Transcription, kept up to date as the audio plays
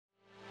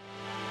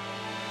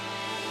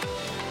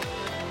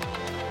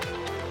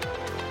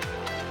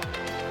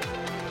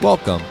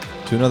Welcome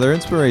to another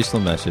inspirational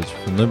message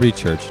from Liberty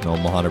Church in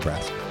Omaha,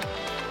 Nebraska.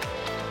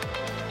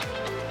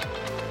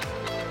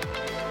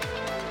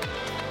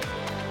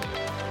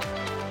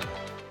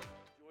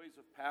 Joys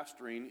of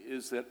pastoring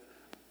is that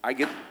I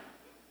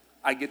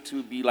get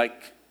to be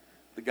like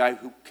the guy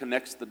who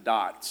connects the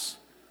dots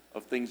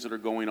of things that are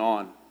going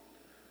on.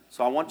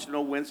 So I want you to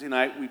know Wednesday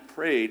night we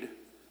prayed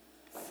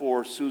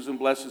for Susan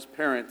Bless's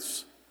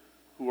parents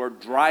who are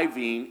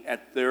driving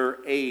at their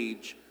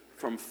age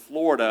from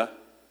Florida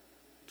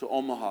to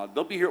Omaha.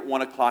 They'll be here at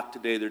 1 o'clock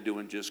today. They're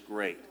doing just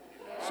great.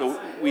 So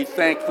we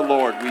thank the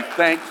Lord. We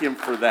thank Him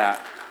for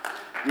that.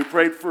 We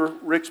prayed for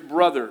Rick's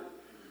brother,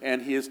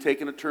 and he has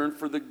taken a turn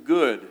for the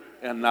good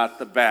and not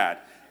the bad.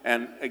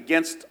 And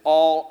against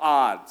all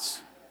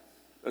odds,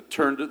 a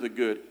turn to the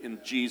good in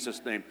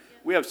Jesus' name.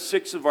 We have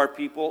 6 of our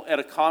people at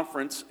a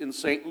conference in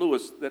St.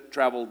 Louis that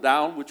traveled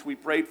down, which we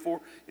prayed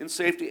for in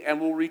safety, and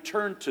will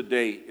return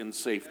today in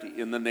safety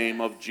in the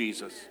name of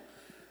Jesus.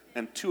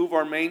 And 2 of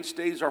our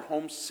mainstays are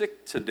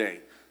homesick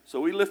today.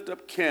 So we lift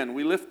up Ken,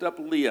 we lift up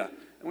Leah,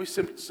 and we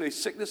simply say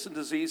sickness and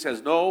disease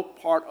has no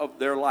part of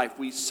their life.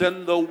 We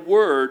send the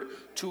word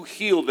to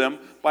heal them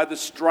by the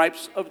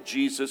stripes of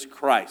Jesus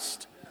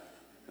Christ.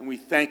 And we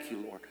thank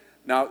you, Lord.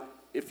 Now,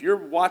 if you're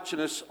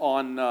watching us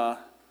on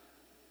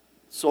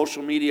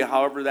social media,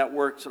 however that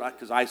works,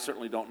 because I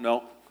certainly don't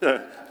know,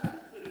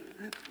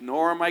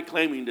 nor am I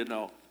claiming to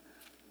know,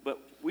 but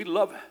we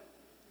love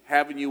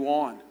having you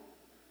on.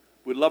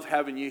 We love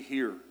having you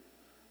here.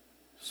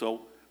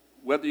 So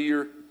whether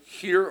you're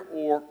here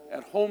or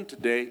at home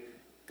today,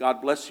 God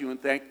bless you and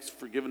thanks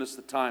for giving us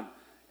the time.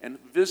 And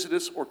visit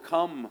us or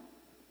come,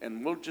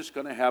 and we're just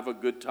going to have a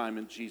good time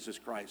in Jesus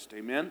Christ.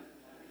 Amen?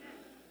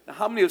 Now,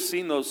 how many have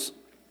seen those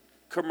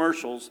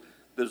commercials?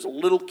 There's a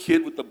little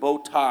kid with the bow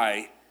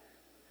tie.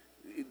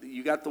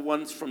 You got the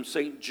ones from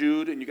St.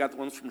 Jude and you got the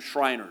ones from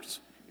Shriners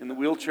in the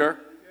wheelchair.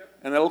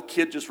 And that little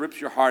kid just rips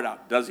your heart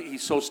out, does he?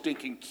 He's so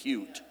stinking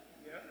cute.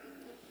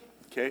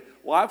 Okay,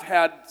 well, I've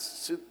had,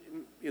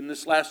 in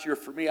this last year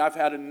for me, I've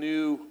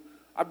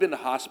been to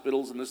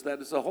hospitals and this,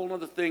 that. It's a whole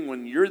other thing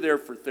when you're there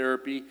for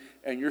therapy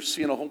and you're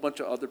seeing a whole bunch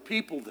of other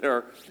people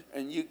there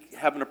and you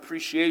have an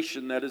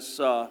appreciation that is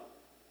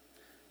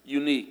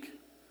unique.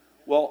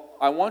 Well,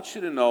 I want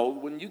you to know,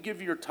 when you give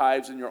your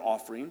tithes and your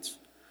offerings,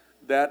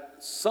 that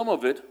some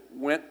of it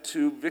went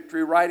to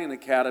Victory Riding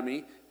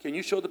Academy. Can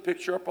you show the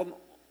picture up on,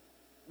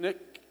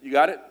 Nick? You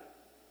got it?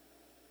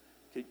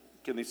 Okay,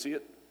 can they see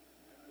it?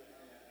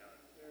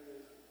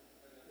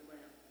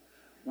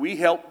 We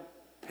help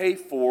pay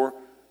for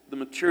the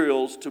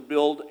materials to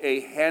build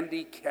a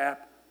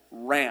handicap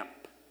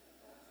ramp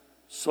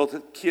so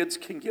that kids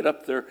can get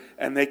up there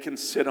and they can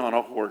sit on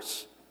a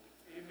horse.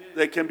 Amen.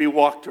 They can be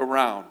walked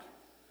around.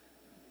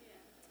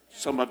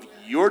 Some of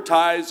your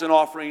tithes and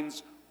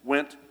offerings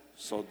went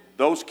so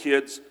those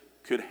kids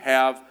could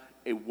have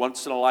a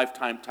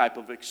once-in-a-lifetime type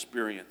of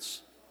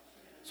experience.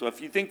 So if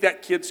you think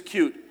that kid's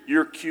cute,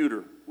 you're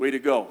cuter. Way to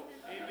go.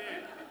 Amen.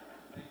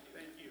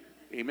 Thank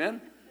you.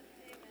 Amen.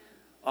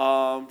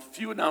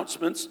 Few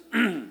announcements.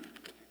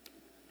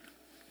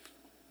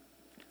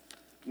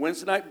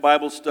 Wednesday night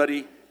Bible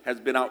study has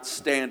been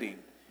outstanding.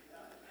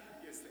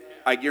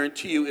 I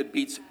guarantee you it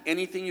beats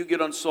anything you get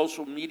on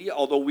social media,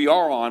 although we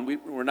are on.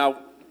 We're now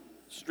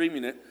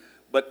streaming it.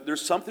 But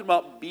there's something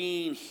about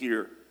being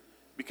here,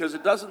 because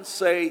it doesn't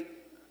say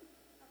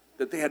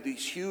that they had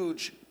these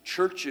huge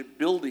church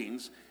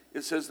buildings.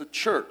 It says the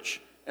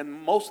church, and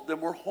most of them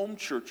were home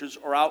churches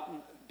or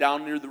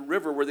down near the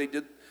river where they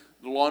did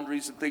the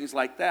laundries and things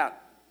like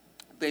that.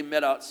 They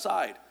met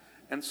outside.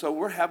 And so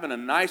we're having a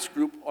nice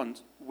group on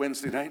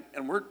Wednesday night,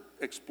 and we're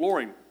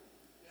exploring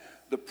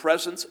the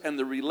presence and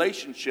the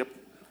relationship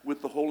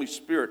with the Holy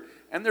Spirit.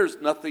 And there's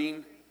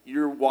nothing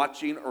you're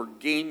watching or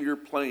game you're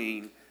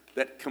playing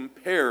that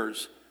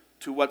compares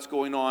to what's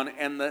going on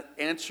and the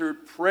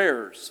answered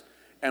prayers.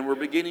 And we're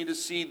beginning to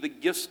see the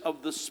gifts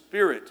of the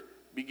Spirit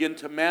begin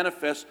to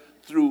manifest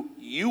through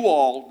you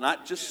all,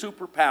 not just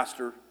Super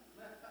Pastor,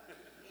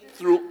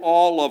 through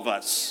all of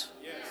us.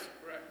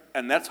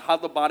 And that's how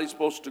the body's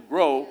supposed to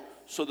grow,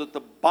 so that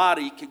the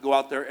body can go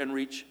out there and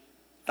reach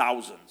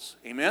thousands.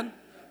 Amen?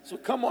 So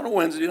come on a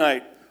Wednesday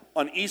night.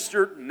 On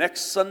Easter,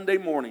 next Sunday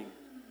morning,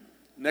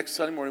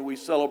 we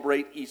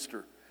celebrate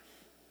Easter.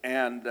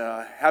 And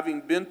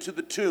having been to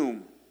the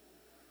tomb,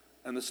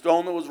 and the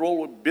stone that was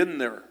rolled had been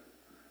there,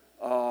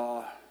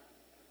 we're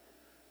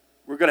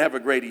going to have a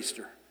great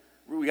Easter.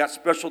 We got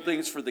special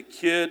things for the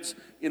kids.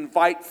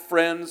 Invite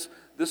friends.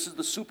 This is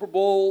the Super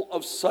Bowl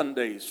of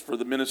Sundays for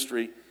the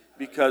ministry,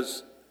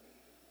 because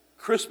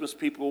Christmas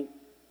people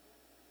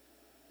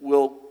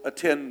will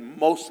attend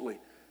mostly.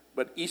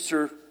 But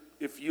Easter,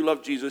 if you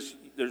love Jesus,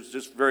 there's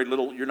just very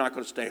little. You're not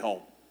going to stay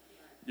home.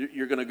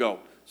 You're going to go.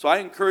 So I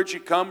encourage you,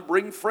 come,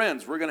 bring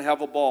friends. We're going to have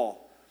a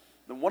ball.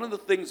 And one of the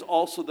things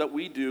also that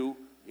we do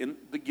in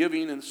the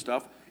giving and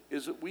stuff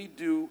is that we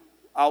do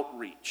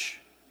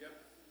outreach. Yep.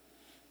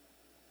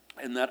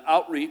 And that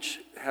outreach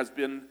has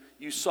been,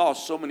 you saw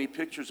so many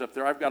pictures up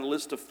there. I've got a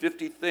list of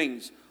 50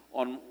 things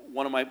on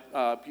one of my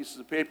pieces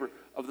of paper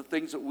of the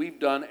things that we've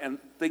done and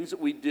things that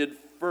we did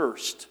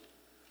first,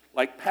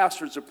 like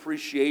pastors'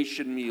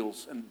 appreciation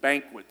meals and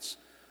banquets,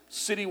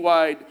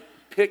 citywide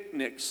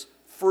picnics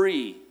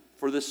free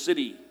for the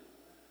city,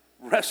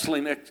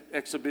 wrestling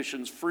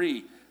exhibitions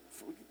free,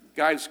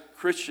 guys,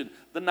 Christian,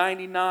 the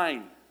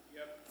 99,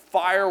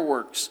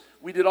 fireworks.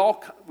 We did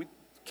all,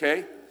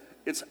 okay?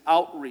 It's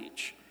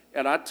outreach.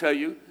 And I tell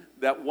you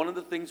that one of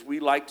the things we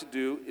like to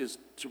do is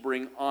to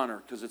bring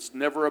honor, because it's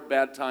never a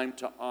bad time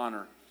to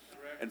honor.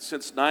 Correct. And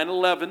since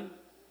 9/11,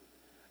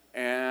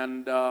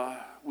 and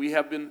we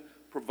have been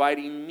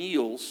providing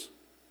meals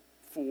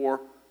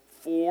for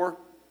 4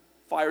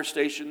 fire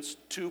stations,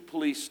 2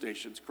 police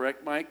stations,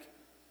 correct, Mike?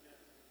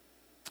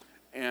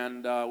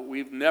 And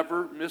we've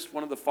never missed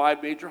one of the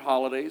 5 major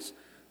holidays.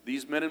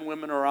 These men and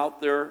women are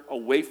out there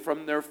away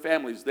from their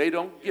families. They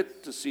don't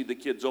get to see the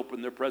kids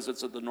open their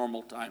presents at the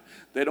normal time.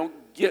 They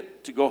don't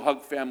get to go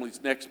hug families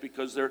next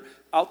because they're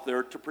out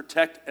there to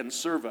protect and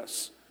serve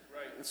us.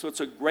 Right. And so it's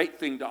a great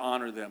thing to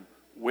honor them.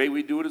 The way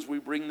we do it is we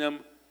bring them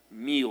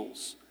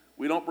meals.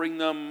 We don't bring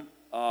them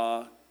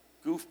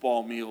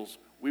goofball meals.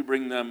 We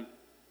bring them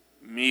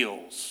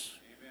meals.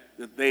 Amen.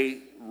 That they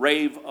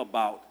rave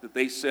about, that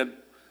they send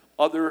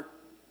other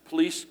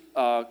police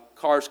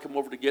cars come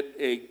over to get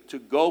a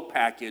to-go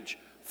package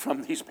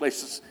from these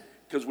places,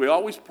 because we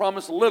always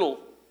promise a little,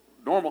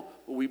 normal,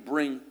 but we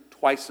bring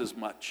twice as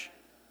much.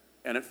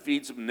 And it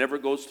feeds them, never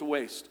goes to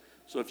waste.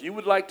 So if you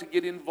would like to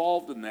get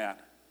involved in that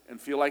and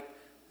feel like,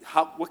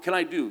 what can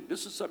I do?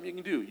 This is something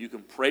you can do. You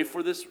can pray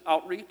for this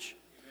outreach.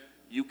 Amen.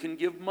 You can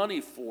give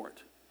money for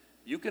it.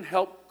 You can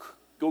help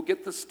go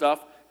get the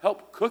stuff,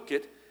 help cook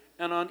it,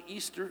 and on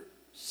Easter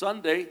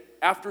Sunday,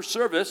 after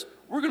service,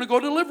 we're going to go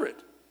deliver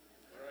it.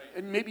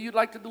 And maybe you'd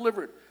like to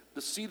deliver it,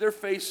 to see their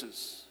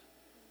faces.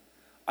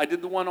 I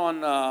did the one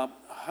on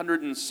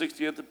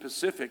 160th and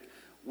Pacific.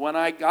 When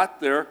I got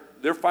there,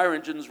 their fire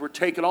engines were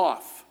taken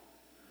off.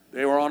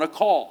 They were on a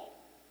call.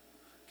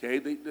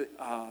 Okay,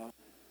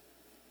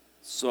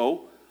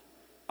 so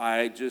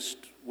I just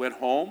went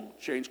home,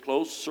 changed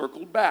clothes,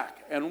 circled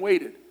back, and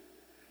waited.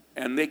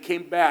 And they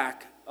came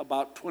back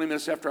about 20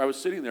 minutes after I was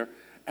sitting there,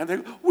 and they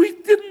go,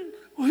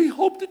 we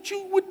hoped that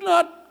you would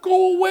not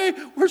go away.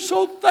 We're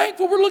so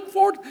thankful. We're looking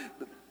forward.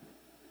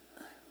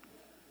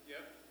 Yep.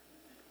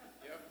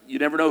 You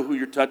never know who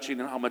you're touching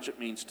and how much it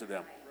means to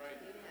them. Right.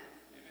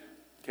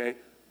 Okay?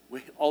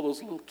 All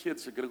those little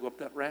kids are going to go up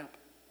that ramp.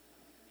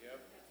 Yep.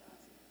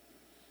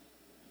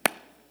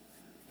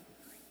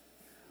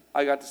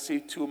 I got to see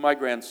 2 of my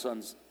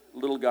grandsons,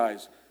 little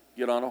guys,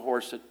 get on a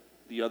horse at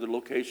the other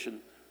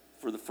location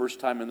for the first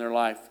time in their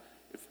life.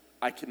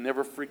 I can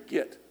never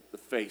forget the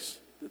face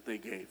that they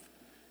gave.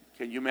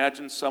 Can you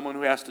imagine someone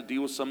who has to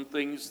deal with some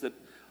things that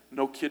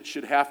no kid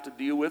should have to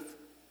deal with?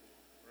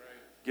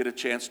 Right. Get a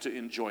chance to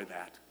enjoy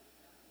that.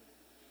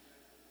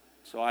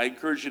 So I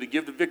encourage you to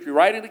give to Victory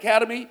Riding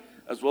Academy,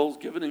 as well as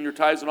giving in your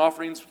tithes and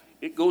offerings.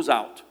 It goes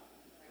out.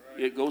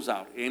 Right. It goes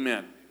out.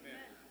 Amen. Amen.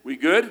 We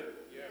good?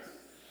 Yes.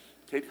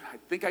 Okay, I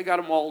think I got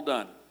them all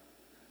done.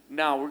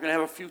 Now we're going to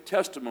have a few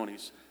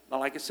testimonies. Now,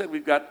 like I said,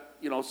 we've got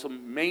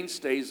some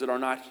mainstays that are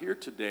not here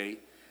today.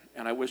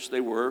 And I wish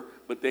they were,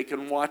 but they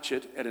can watch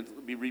it, and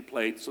it'll be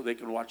replayed so they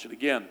can watch it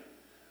again.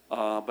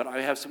 But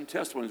I have some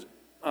testimonies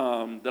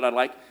that I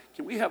like.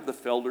 Can we have the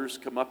Felders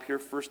come up here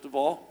first of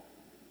all?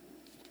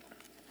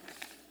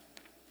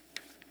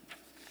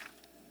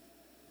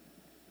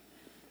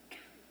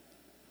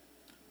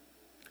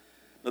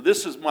 Now,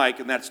 this is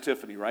Mike, and that's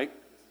Tiffany, right?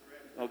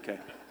 Okay.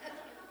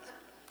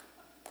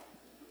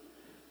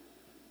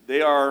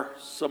 They are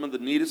some of the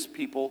neatest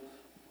people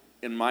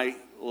in my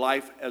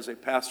life as a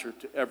pastor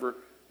to ever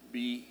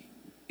be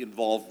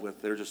involved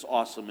with. They're just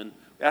awesome. And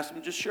ask them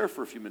to just share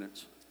for a few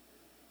minutes.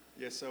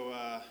 Yeah, so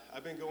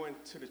I've been going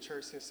to the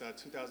church since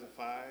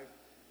 2005,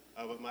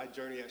 but my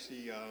journey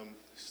actually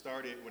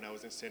started when I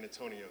was in San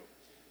Antonio.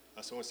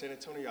 So in San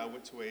Antonio, I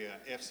went to a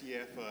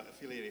FCF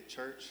affiliated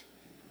church,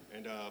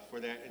 and for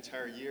that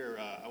entire year,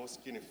 I was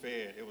getting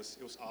fed. It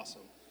was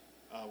awesome.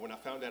 When I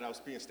found out I was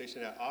being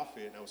stationed at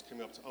Offutt and I was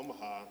coming up to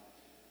Omaha,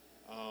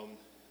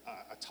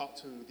 I talked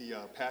to the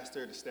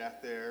pastor, the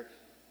staff there,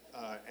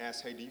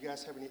 asked, hey, do you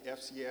guys have any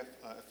FCF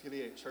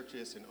affiliated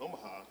churches in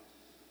Omaha?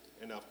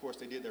 And of course,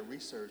 they did their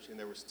research, and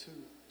there was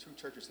two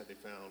churches that they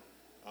found.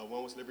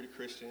 One was Liberty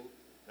Christian,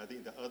 and I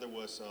think the other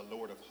was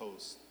Lord of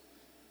Hosts.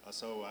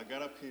 So I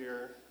got up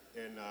here,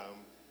 and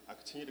I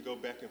continued to go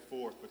back and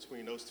forth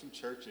between those 2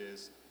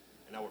 churches,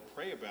 and I would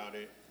pray about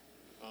it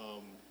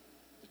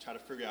to try to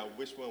figure out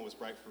which one was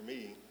right for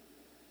me.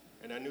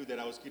 And I knew that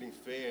I was getting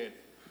fed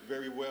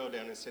very well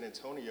down in San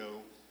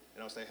Antonio,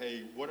 and I was like,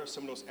 hey, what are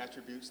some of those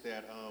attributes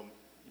that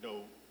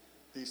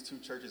these 2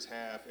 churches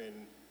have,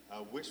 and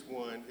which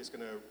one is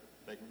going to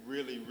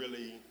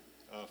really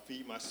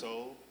feed my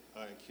soul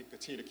and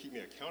continue to keep me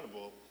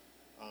accountable?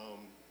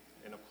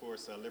 And of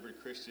course, Liberty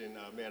Christian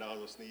met all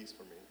those needs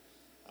for me.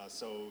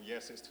 So yeah,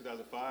 since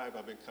 2005,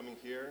 I've been coming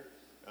here,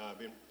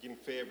 been getting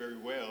fed very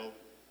well,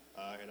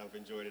 and I've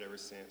enjoyed it ever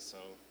since. So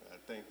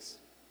thanks.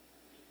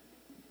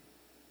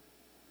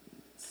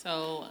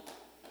 So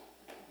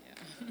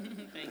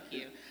Thank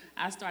you.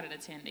 I started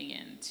attending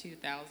in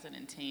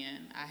 2010.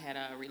 I had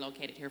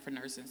relocated here for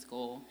nursing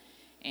school,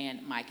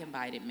 and Mike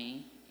invited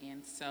me.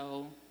 And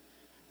so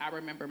I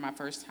remember my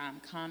first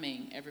time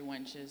coming,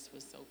 everyone just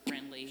was so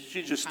friendly.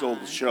 She just stole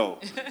the show.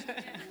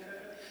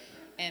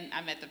 And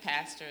I met the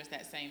pastors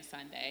that same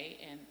Sunday.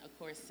 And of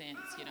course, since,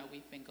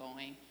 we've been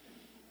going.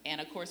 And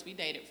of course, we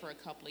dated for a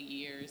couple of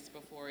years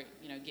before,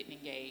 getting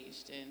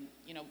engaged. And,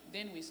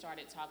 then we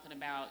started talking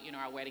about,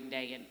 our wedding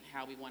day and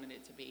how we wanted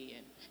it to be.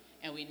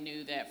 And we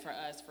knew that for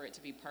us, for it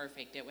to be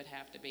perfect, it would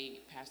have to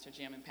be Pastor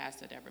Jim and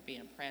Pastor Deborah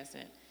being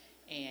present,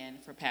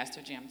 and for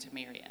Pastor Jim to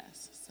marry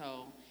us.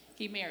 So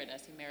he married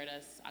us. He married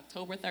us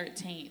October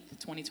 13th,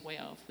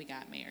 2012. We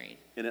got married.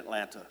 In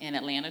Atlanta. In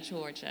Atlanta,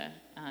 Georgia.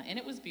 And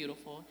it was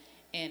beautiful.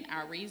 And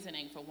our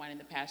reasoning for wanting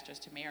the pastors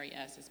to marry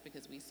us is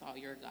because we saw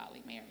your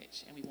godly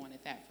marriage, and we wanted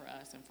that for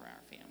us and for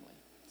our family.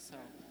 So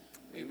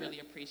we really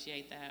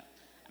appreciate that.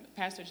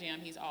 Pastor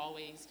Jim, he's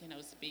always,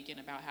 speaking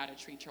about how to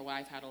treat your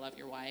wife, how to love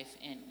your wife,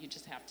 and you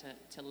just have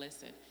to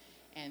listen.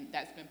 And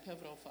that's been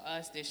pivotal for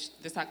us. This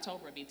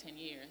October will be 10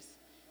 years.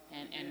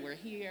 And we're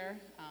here.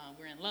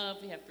 We're in love.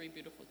 We have 3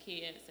 beautiful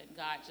kids, and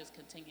God just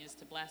continues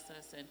to bless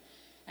us.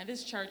 And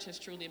this church has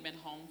truly been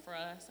home for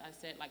us. I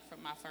said,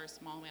 from my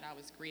first moment, I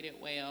was greeted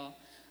well.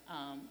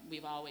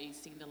 We've always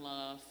seen the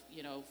love,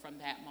 from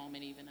that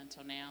moment even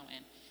until now.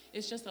 And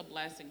it's just a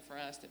blessing for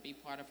us to be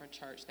part of a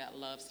church that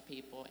loves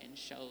people and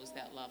shows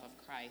that love of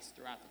Christ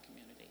throughout the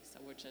community. So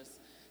we're just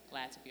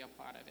glad to be a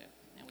part of it.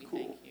 And we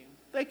thank you.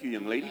 Thank you,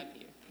 young lady.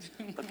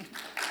 Love you.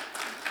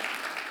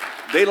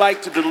 They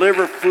like to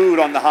deliver food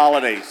on the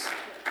holidays.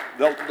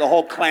 The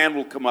whole clan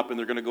will come up and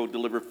they're going to go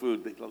deliver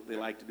food. They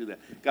like to do that.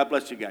 God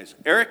bless you guys.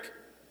 Eric?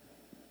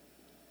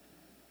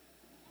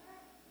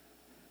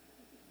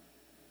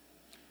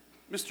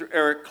 Mr.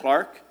 Eric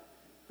Clark,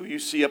 who you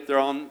see up there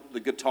on the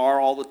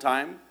guitar all the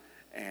time.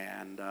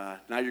 And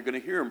now you're going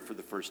to hear him for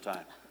the first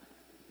time.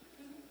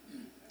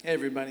 Hey,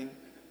 everybody.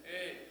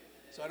 Hey.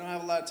 So I don't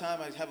have a lot of time.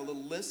 I have a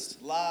little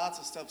list. Lots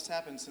of stuff's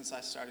happened since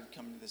I started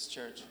coming to this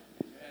church.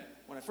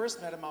 When I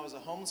first met him, I was a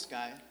homeless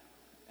guy,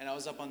 and I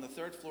was up on the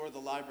 3rd floor of the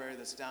library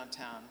that's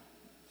downtown.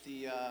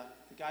 The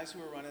guys who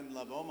were running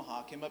Love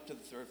Omaha came up to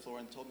the 3rd floor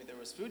and told me there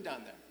was food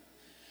down there,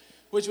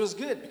 which was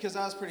good because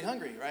I was pretty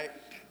hungry, right?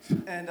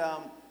 And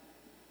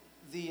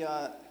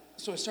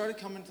so I started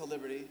coming to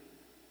Liberty,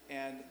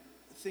 and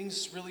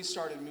things really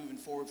started moving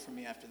forward for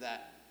me after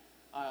that.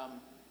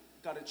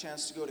 Got a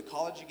chance to go to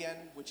college again,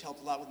 which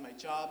helped a lot with my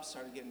job.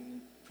 Started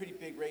getting pretty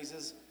big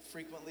raises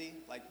frequently,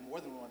 like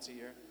more than once a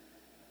year.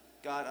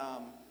 Got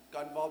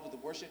involved with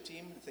the worship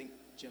team. I thank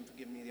Jim for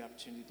giving me the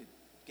opportunity to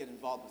get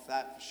involved with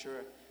that for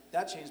sure.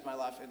 That changed my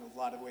life in a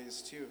lot of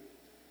ways too.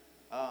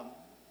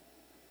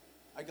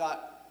 I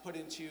got put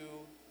into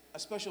a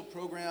special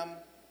program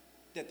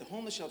that the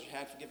homeless shelter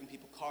had for giving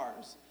people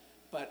cars,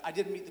 but I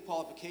didn't meet the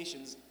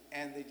qualifications,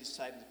 and they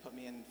decided to put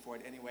me in for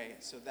it anyway.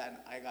 So then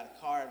I got a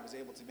car and was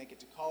able to make it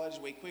to college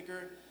way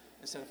quicker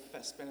instead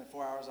of spending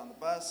 4 hours on the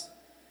bus.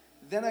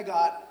 Then I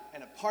got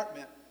an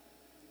apartment,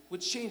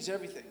 which changed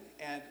everything,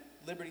 and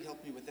Liberty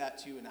helped me with that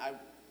too. And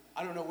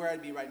I don't know where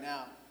I'd be right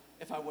now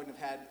if I wouldn't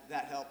have had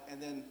that help. And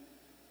then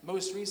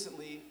most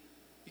recently,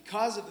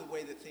 because of the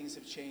way that things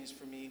have changed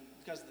for me,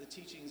 because of the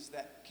teachings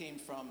that came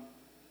from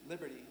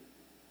Liberty,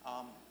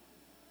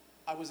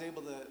 I was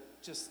able to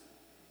just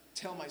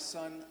tell my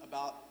son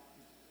about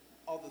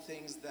all the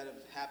things that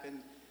have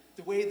happened.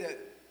 The way that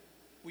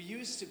we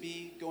used to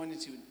be going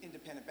into an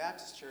independent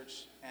Baptist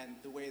church, and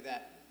the way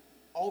that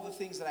all the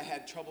things that I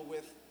had trouble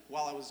with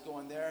while I was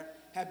going there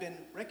have been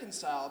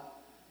reconciled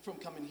from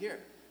coming here,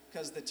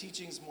 because the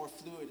teaching's more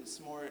fluid, it's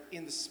more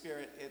in the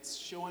spirit, it's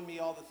showing me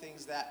all the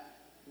things that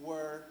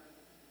were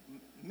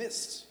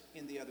missed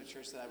in the other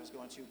church that I was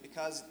going to,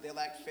 because they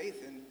lacked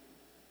faith in,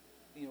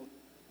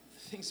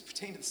 things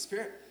pertaining to the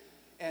spirit.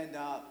 And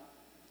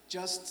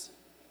just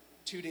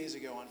 2 days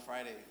ago on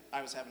Friday,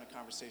 I was having a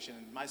conversation,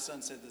 and my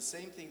son said the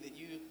same thing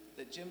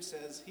that Jim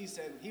says he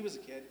said when he was a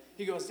kid.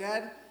 He goes,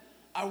 "Dad,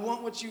 I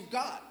want what you've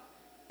got."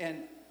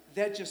 And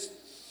that just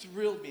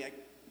thrilled me.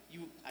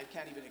 I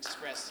can't even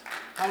express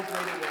how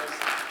great it was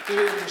to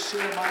be able to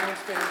share my own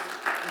faith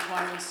with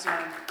my own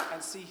son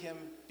and see him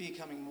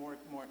becoming more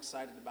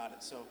excited about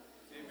it. So,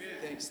 amen.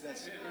 Thanks.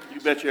 You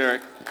bet you,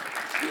 Eric.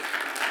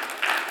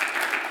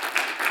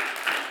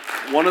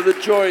 One of the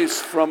joys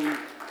from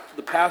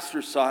the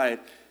pastor's side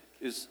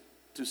is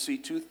to see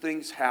 2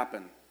 things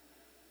happen.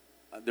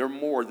 There are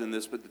more than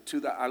this, but the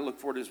 2 that I look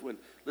forward to is when,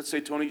 let's say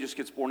Tony just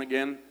gets born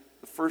again,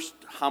 the first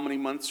how many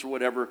months or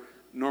whatever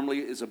normally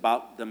is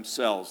about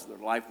themselves. Their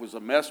life was a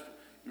mess.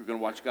 You're going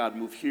to watch God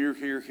move here,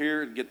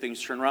 and get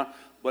things turned around.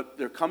 But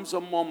there comes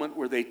a moment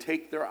where they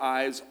take their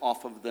eyes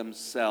off of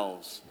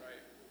themselves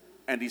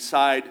and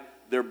decide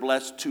they're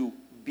blessed to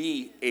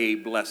be a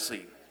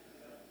blessing.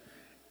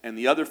 And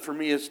the other for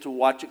me is to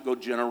watch it go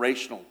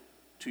generational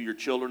to your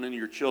children and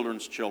your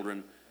children's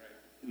children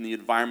in the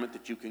environment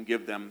that you can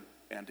give them.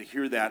 And to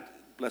hear that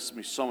blessed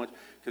me so much,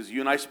 because you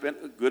and I spent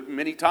a good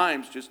many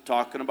times just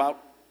talking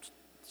about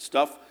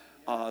stuff.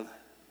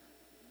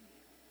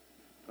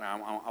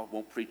 I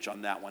won't preach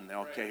on that one.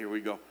 Okay, here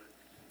we go.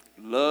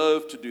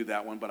 Love to do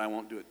that one, but I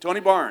won't do it. Tony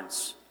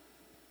Barnes,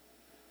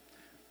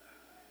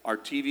 our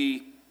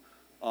TV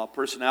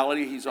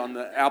personality. He's on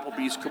the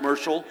Applebee's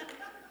commercial.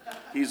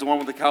 He's the one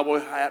with the cowboy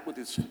hat with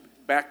his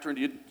back turned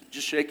to you,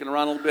 just shaking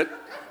around a little bit.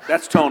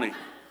 That's Tony.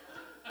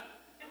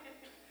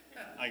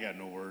 I got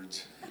no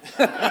words.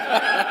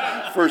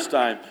 First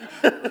time.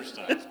 First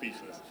time,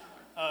 speechless.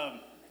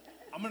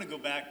 I'm going to go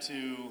back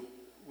to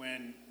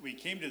when we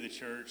came to the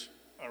church,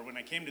 or when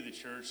I came to the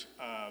church.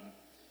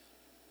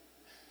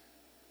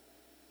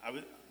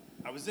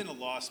 I was in a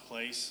lost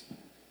place.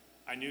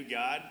 I knew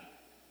God.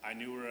 I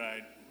knew where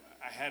I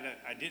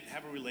didn't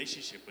have a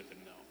relationship with Him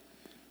though.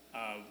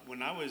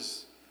 When I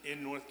was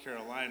in North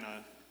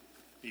Carolina,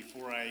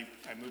 before I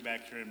moved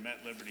back here and met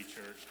Liberty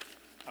Church,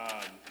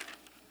 I'm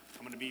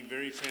going to be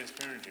very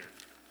transparent here.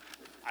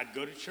 I'd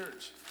go to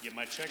church, get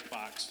my check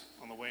box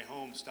on the way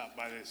home, stop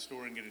by the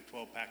store and get a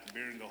 12-pack of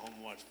beer and go home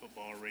and watch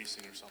football or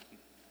racing or something.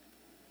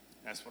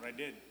 That's what I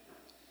did.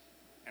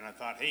 And I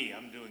thought, hey,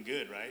 I'm doing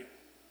good, right?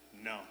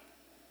 No.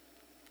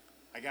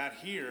 I got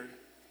here,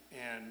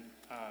 and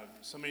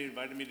somebody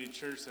invited me to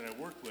church that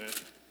I worked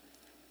with,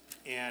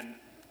 and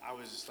I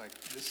was just like,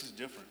 this is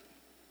different.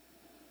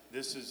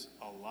 This is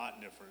a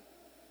lot different.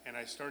 And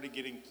I started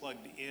getting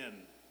plugged in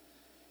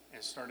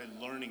and started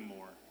learning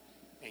more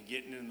and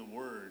getting in the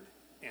Word.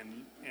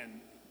 And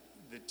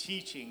the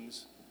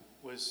teachings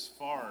was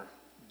far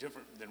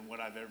different than what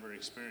I've ever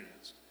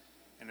experienced.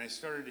 And I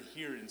started to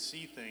hear and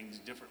see things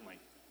differently.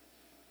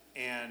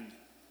 And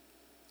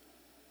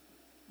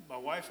my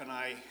wife and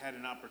I had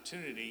an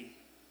opportunity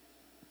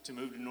to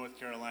move to North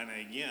Carolina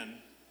again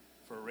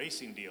for a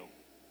racing deal.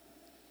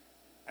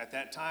 At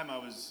that time, I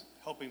was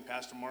helping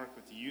Pastor Mark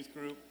with the youth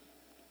group,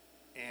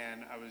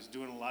 and I was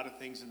doing a lot of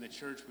things in the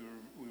church.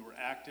 We were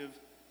active.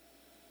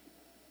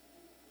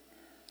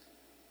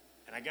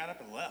 And I got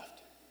up and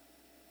left.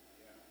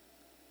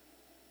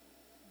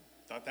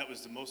 Thought that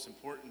was the most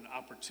important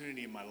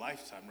opportunity in my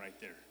lifetime right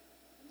there,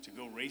 to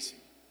go racing.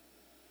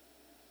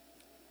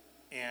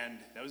 And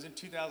that was in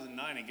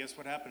 2009, and guess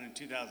what happened in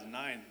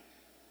 2009?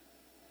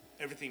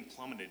 Everything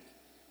plummeted.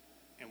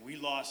 And we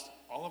lost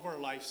all of our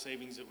life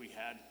savings that we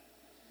had.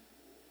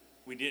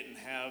 We didn't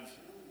have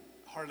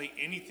hardly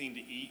anything to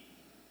eat.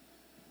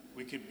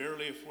 We could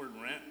barely afford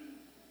rent.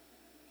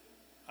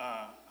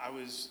 I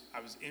was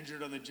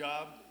injured on the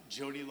job.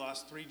 Jody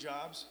lost 3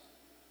 jobs.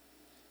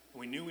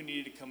 We knew we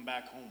needed to come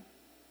back home.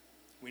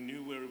 We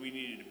knew where we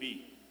needed to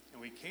be.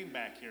 And we came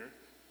back here.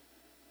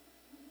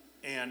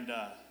 And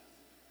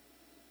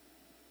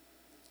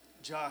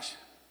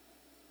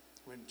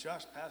when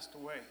Josh passed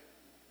away,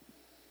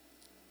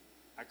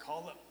 I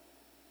called up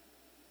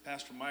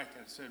Pastor Mike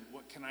and I said,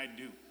 what can I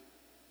do?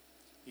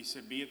 He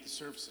said, be at the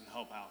service and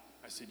help out.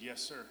 I said,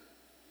 yes, sir.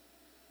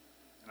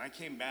 And I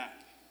came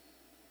back.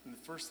 And the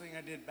first thing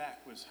I did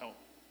back was help.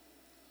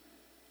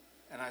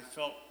 And I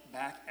felt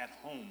back at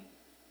home.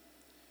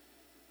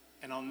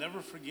 And I'll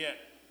never forget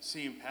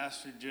seeing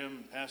Pastor Jim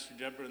and Pastor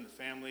Deborah and the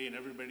family and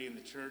everybody in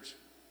the church.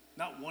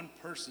 Not one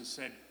person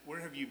said, where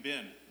have you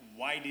been?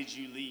 Why did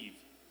you leave?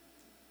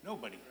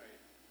 Nobody.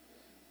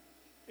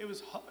 It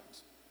was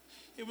hugs.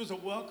 It was a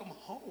welcome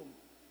home.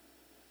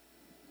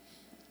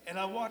 And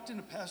I walked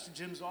into Pastor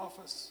Jim's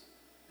office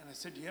and I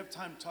said, do you have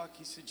time to talk?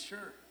 He said,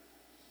 sure.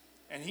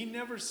 And he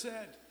never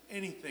said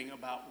anything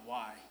about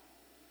why.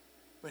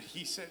 But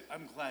he said,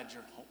 I'm glad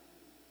you're home.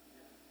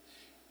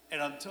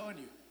 And I'm telling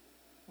you,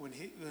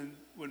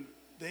 when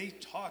they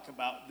talk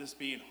about this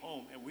being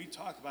home and we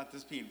talk about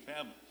this being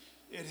family,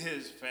 it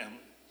is family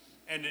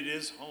and it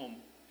is home.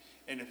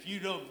 And if you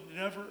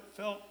never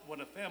felt what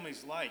a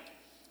family's like,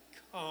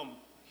 come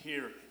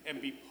here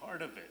and be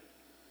part of it.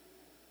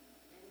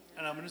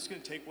 And I'm just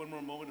going to take one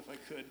more moment if I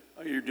could.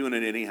 Oh, you're doing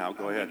it anyhow.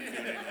 Go ahead.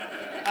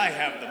 I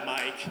have the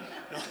mic.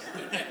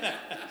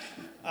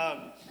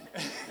 No.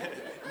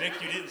 Nick,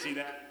 you didn't see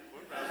that.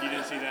 You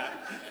didn't see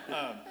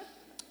that.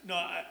 No,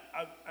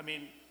 I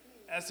mean,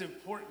 that's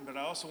important, but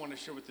I also want to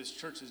share what this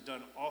church has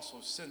done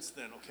also since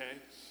then, okay?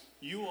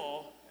 You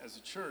all, as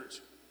a church,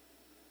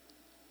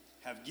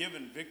 have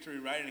given Victory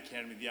Riding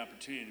Academy the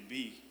opportunity to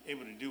be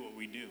able to do what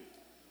we do,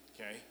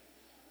 okay?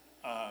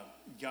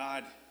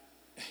 God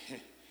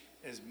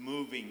is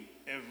moving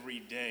every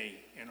day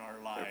in our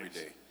lives. Every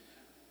day.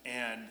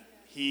 And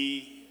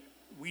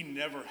we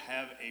never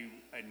have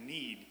a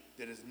need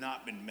that has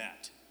not been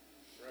met.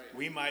 Right.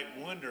 We might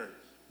wonder,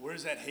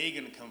 where's that hay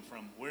going to come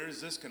from? Where is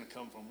this going to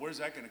come from? Where's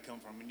that going to come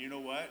from? And you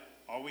know what?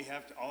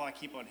 All I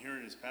keep on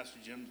hearing is Pastor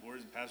Jim's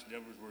words and Pastor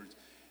Deborah's words.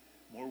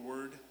 More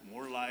word,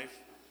 more life.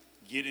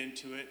 Get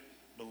into it.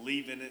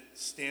 Believe in it.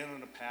 Stand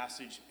on a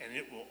passage, and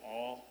it will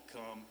all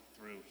come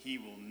through. He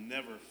will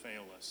never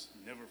fail us,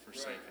 never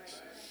forsake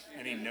us,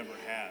 and He never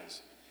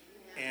has.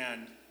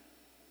 And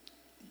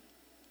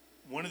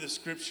one of the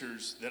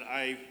scriptures that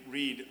I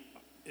read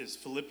is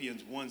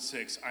Philippians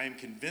 1:6. I am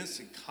convinced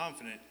and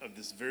confident of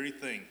this very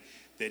thing,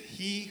 that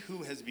He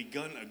who has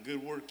begun a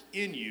good work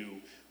in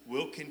you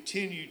will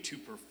continue to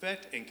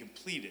perfect and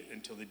complete it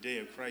until the day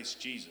of Christ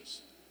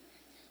Jesus.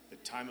 the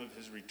time of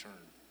his return.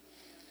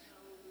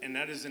 And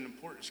that is an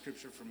important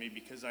scripture for me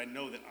because I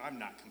know that I'm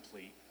not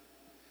complete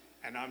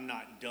and I'm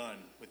not done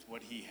with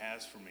what he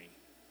has for me.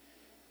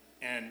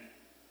 And,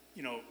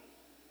 you know,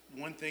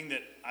 one thing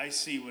that I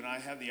see when I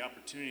have the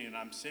opportunity and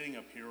I'm sitting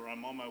up here or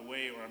I'm on my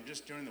way or I'm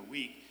just during the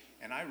week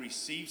and I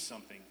receive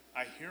something,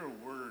 I hear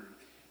a word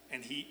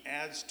and he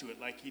adds to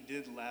it like he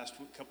did the last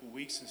couple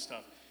weeks and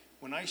stuff.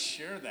 When I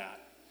share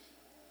that,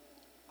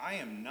 I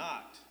am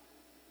not,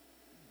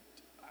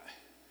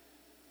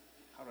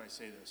 how do I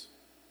say this?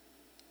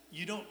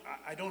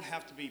 I don't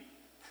have to be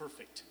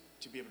perfect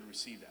to be able to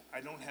receive that.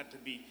 I don't have to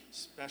be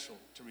special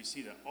to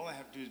receive that. All I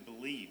have to do is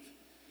believe,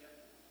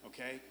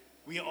 okay?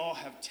 We all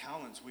have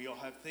talents. We all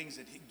have things,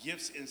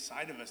 gifts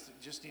inside of us that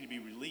just need to be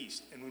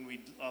released. And when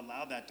we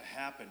allow that to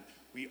happen,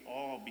 we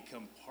all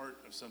become part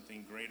of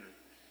something greater.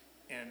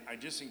 And I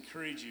just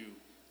encourage you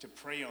to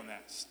pray on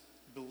that.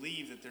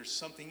 Believe that there's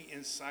something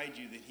inside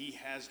you that he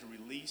has to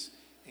release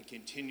and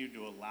continue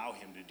to allow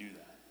him to do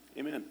that.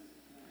 Amen.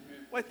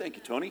 Why, thank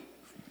you, Tony.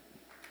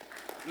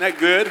 Isn't that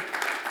good?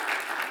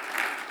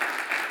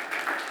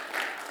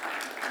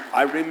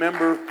 I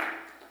remember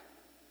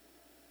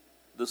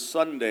the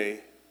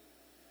Sunday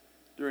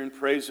during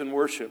praise and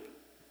worship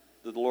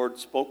that the Lord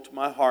spoke to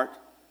my heart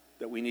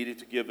that we needed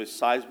to give a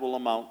sizable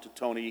amount to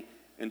Tony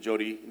and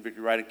Jody and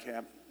Victory Riding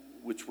Camp,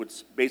 which would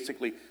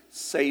basically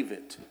save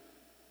it.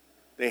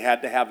 They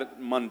had to have it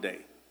Monday.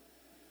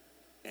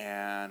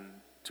 And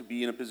to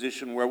be in a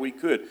position where we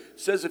could. It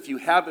says if you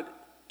have it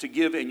to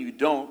give and you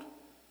don't,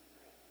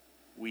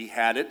 we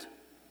had it,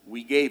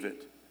 we gave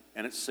it.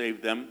 And it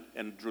saved them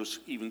and drew us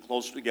even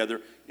closer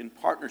together in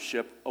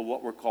partnership of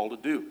what we're called to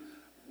do.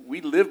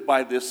 We live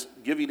by this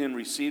giving and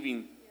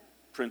receiving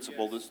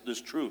principle,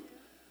 this truth.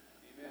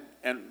 Amen.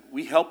 And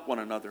we help one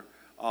another.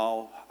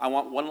 I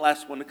want one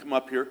last one to come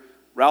up here.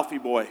 Ralphie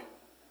boy.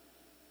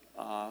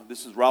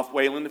 This is Ralph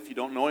Whalen, if you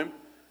don't know him.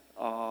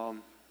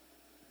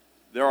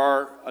 There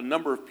are a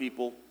number of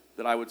people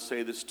that I would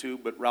say this to,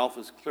 but Ralph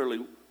is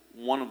clearly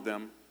one of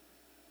them.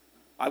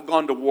 I've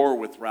gone to war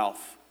with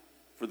Ralph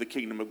for the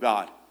kingdom of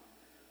God.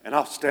 And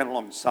I'll stand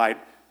alongside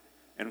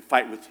and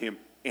fight with him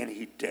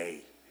any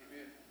day.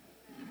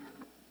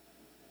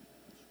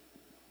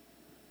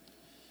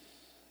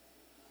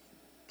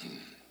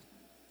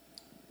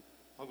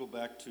 I'll go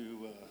back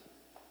to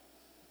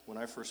when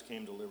I first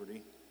came to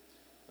Liberty.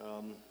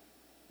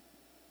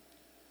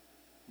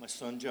 My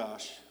son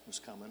Josh was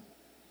coming.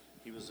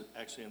 He was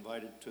actually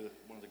invited to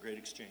one of the great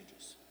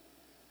exchanges.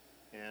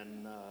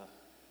 And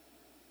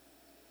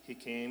he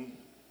came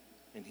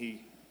and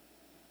he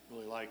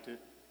really liked it.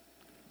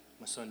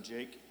 My son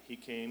Jake, he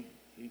came,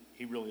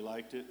 he really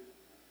liked it.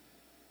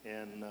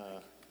 And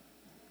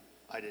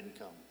I didn't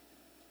come.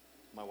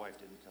 My wife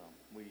didn't come.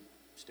 We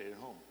stayed at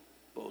home.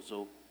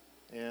 Bozo.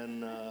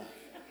 And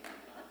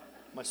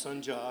my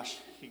son Josh,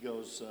 he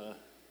goes,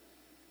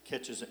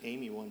 catches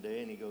Amy one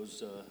day and he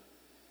goes,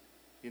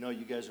 you know,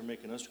 you guys are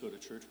making us go to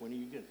church. When are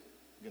you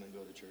going to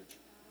go to church?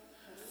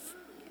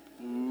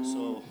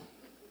 So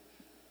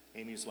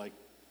Amy's like,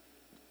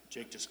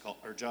 Josh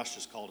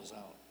just called us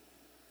out.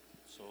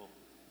 So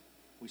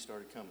we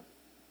started coming.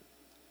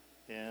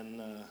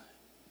 And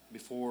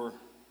before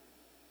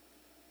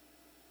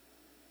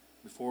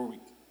we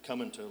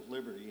come into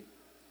Liberty,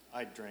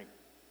 I drank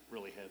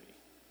really heavy.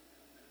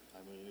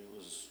 I mean, it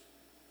was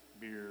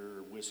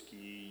beer,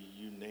 whiskey,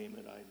 you name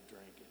it, I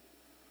drank it.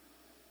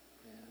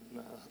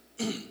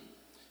 And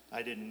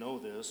I didn't know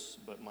this,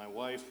 but my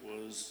wife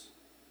was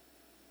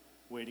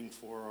waiting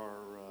for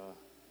our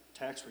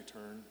tax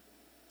return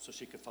so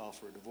she could file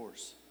for a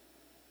divorce.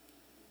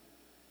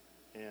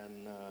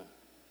 And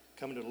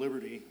coming to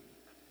Liberty,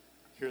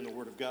 hearing the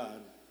Word of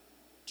God,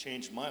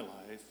 changed my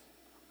life,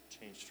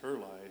 changed her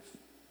life,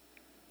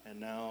 and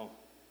now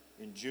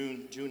in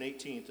June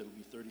 18th, it'll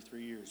be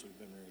 33 years we've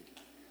been married.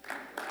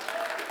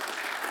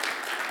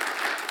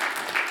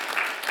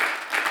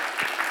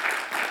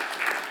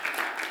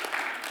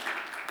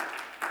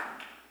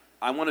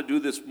 I want to do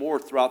this more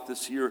throughout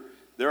this year.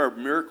 There are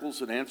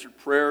miracles and answered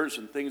prayers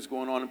and things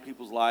going on in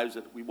people's lives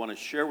that we want to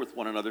share with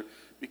one another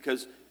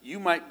because you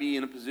might be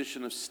in a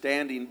position of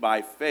standing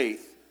by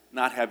faith,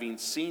 not having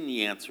seen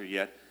the answer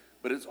yet,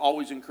 but it's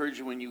always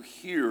encouraging when you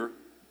hear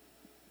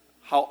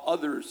how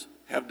others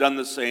have done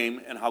the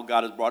same and how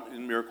God has brought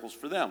in miracles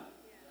for them.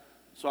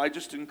 So I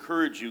just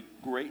encourage you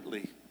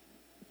greatly.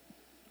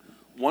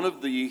 One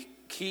of the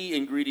key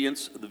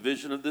ingredients of the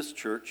vision of this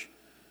church,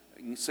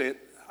 you can say it,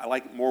 I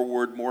like more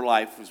word, more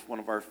life is one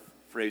of our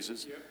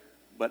phrases,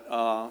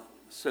 but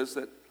says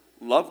that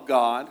love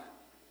God,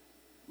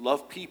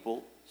 love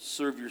people,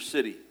 serve your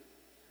city.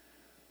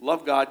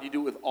 Love God, you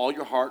do it with all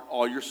your heart,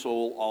 all your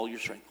soul, all your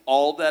strength.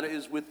 All that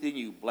is within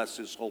you, bless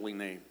his holy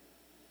name.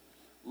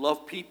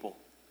 Love people.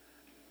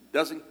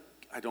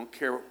 I don't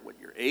care what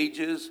your age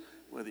is,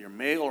 whether you're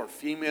male or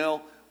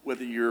female,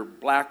 whether you're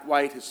black,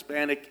 white,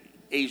 Hispanic,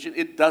 Asian,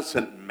 it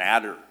doesn't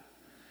matter.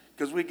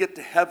 Because we get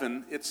to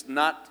heaven, it's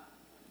not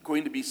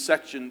going to be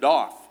sectioned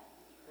off.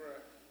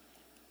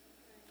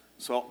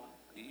 So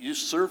you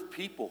serve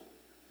people.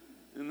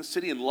 in the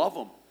city and love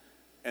them.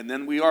 And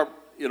then we are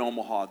in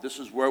Omaha. This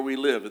is where we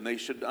live, and they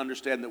should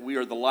understand that we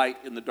are the light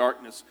in the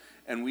darkness,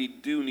 and we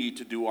do need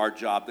to do our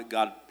job that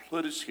God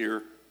put us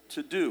here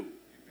to do.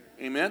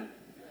 Amen?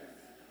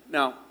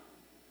 Now,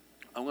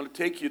 I'm going to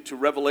take you to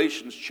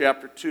Revelations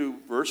chapter 2,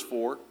 verse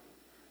 4.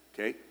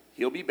 Okay?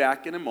 He'll be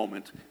back in a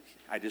moment.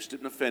 I just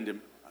didn't offend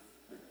him.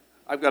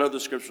 I've got other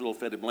scriptures that will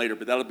offend him later,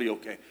 but that'll be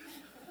okay.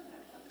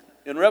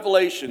 In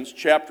Revelations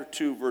chapter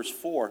 2, verse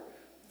 4,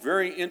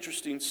 very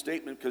interesting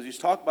statement because he's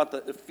talking about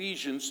the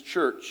Ephesians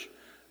church.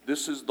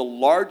 This is the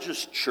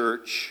largest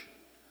church,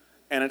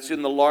 and it's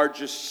in the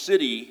largest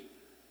city,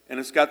 and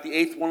it's got the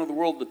eighth one of the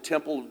world, the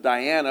Temple of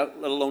Diana,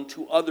 let alone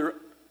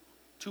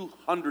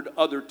 200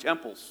 other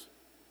temples.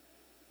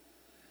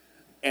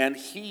 And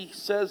he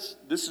says,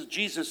 this is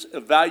Jesus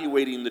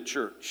evaluating the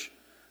church.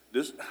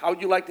 How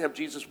would you like to have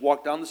Jesus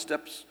walk down the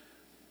steps,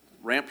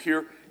 ramp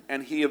here,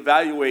 and he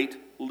evaluate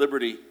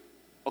Liberty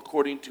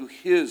according to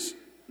his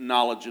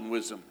knowledge and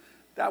wisdom?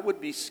 That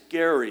would be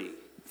scary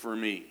for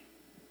me.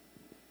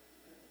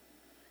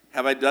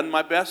 Have I done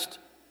my best?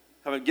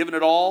 Have I given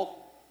it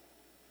all?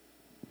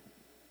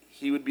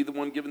 He would be the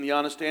one giving the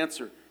honest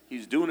answer.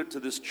 He's doing it to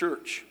this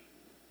church.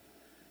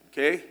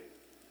 Okay?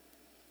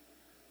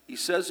 He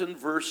says in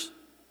verse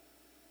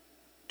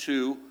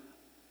 2,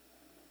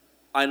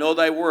 I know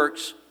thy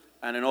works,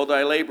 and I know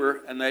thy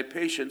labor, and thy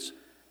patience,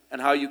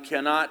 and how you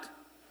cannot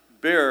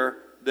bear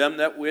them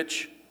that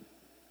which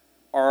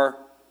are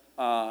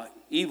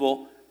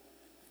evil,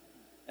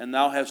 and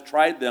thou hast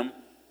tried them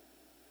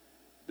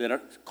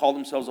that call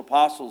themselves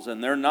apostles,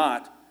 and they're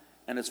not,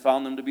 and has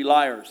found them to be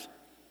liars,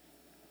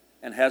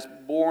 and has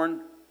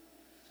borne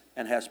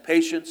and has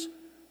patience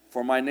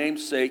for my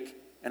name's sake,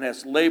 and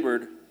has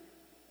labored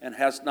and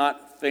has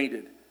not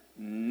fainted.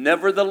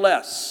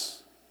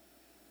 Nevertheless,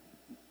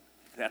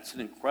 that's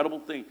an incredible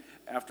thing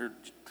after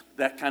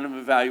that kind of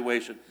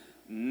evaluation.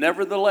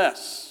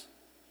 Nevertheless,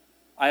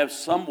 I have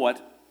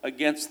somewhat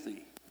against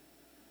thee,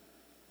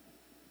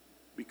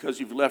 because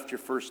you've left your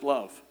first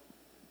love.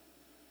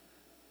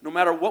 No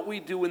matter what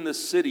we do in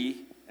this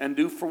city and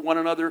do for one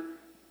another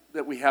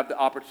that we have the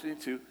opportunity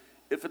to,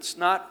 if it's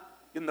not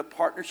in the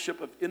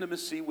partnership of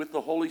intimacy with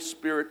the Holy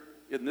Spirit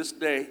in this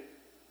day,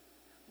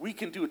 we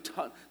can do a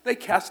ton. They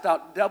cast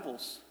out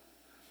devils.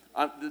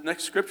 The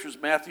next scripture is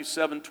Matthew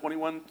 7,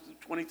 21 to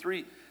 23.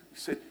 He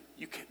said,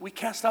 we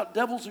cast out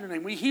devils in your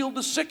name. We healed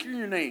the sick in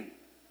your name.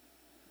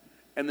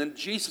 And then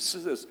Jesus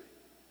says this,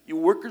 you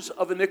workers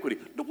of iniquity.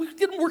 No, we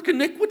didn't work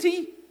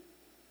iniquity.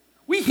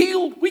 We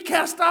healed. We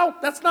cast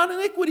out. That's not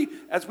iniquity.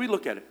 As we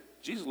look at it,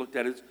 Jesus looked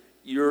at it,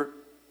 you're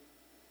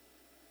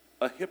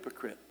a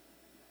hypocrite.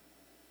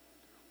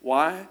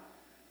 Why?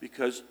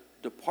 Because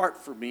depart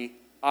from me,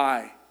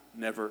 I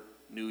never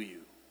knew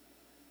you.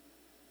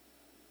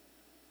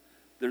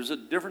 There's a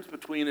difference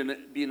between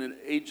being an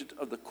agent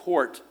of the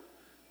court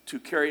to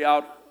carry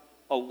out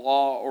a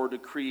law or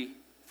decree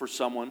for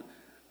someone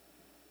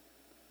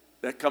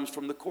that comes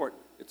from the court.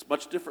 It's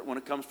much different when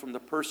it comes from the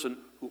person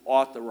who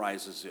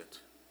authorizes it.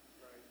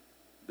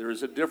 There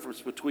is a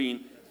difference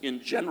between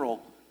in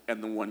general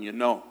and the one you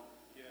know.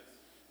 Yes.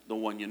 The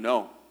one you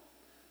know.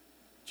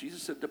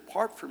 Jesus said,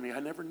 depart from me,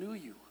 I never knew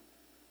you.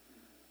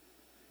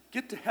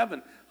 Get to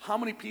heaven. How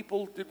many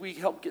people did we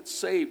help get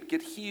saved,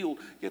 get healed,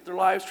 get their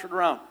lives turned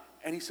around?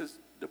 And he says,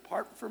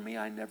 depart from me,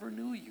 I never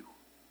knew you.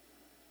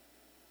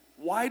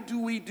 Why do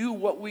we do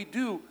what we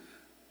do?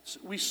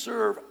 We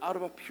serve out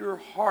of a pure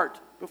heart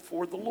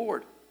before the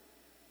Lord.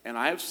 And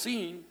I have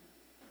seen,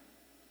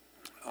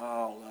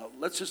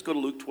 let's just go to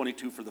Luke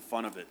 22 for the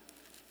fun of it.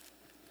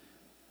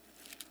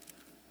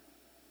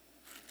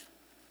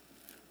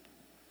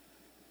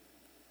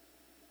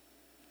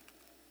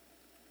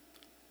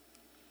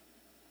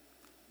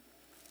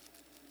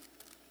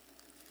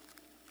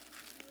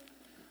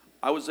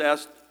 I was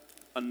asked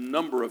a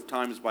number of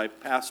times by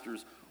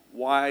pastors,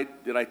 why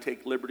did I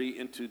take liberty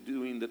into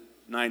doing the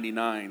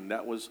 99?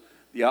 That was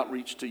the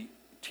outreach to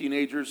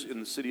teenagers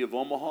in the city of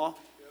Omaha.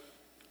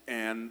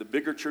 And the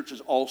bigger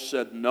churches all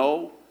said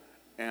no.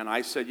 And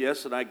I said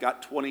yes, and I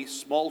got 20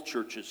 small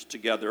churches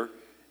together,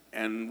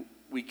 and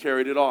we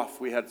carried it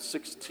off. We had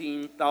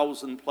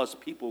 16,000 plus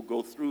people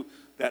go through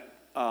that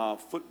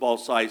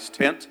football-sized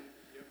tent.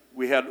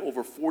 We had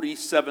over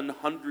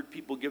 4,700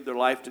 people give their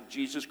life to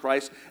Jesus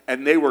Christ,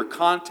 and they were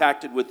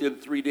contacted within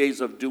 3 days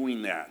of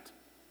doing that.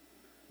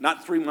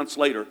 Not 3 months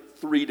later,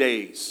 3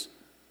 days.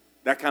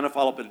 That kind of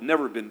follow-up had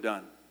never been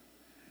done.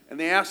 And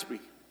they asked me,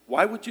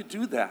 why would you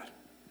do that?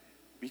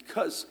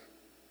 Because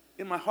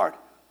in my heart,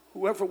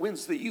 whoever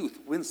wins the youth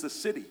wins the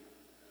city.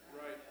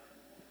 Right.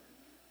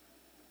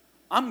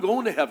 I'm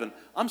going to heaven.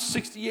 I'm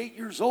 68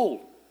 years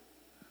old.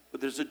 But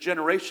there's a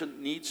generation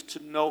that needs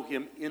to know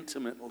him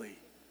intimately.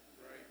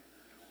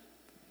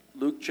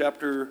 Luke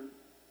chapter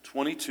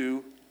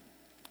 22,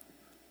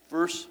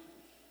 verse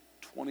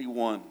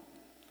 21.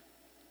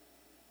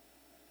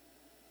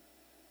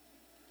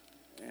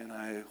 And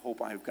I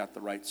hope I've got the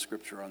right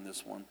scripture on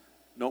this one.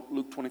 No,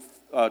 Luke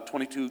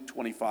 22,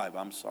 25,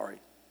 I'm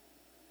sorry.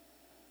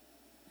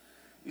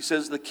 He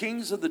says, the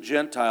kings of the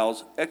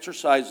Gentiles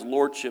exercise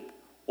lordship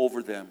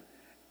over them,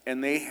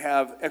 and they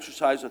have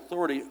exercised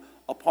authority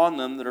upon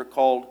them that are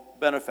called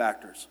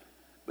benefactors.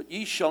 But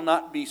ye shall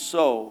not be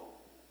so,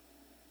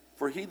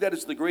 for he that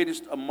is the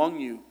greatest among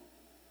you,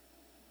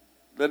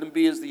 let him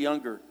be as the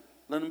younger.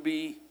 Let him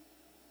be,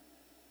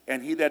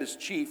 and he that is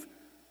chief,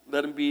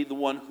 let him be the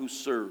one who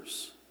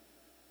serves.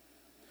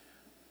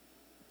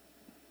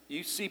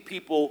 You see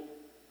people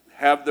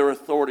have their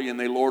authority and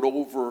they lord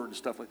over and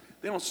stuff like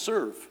that. They don't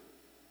serve.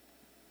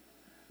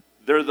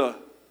 They're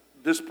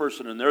this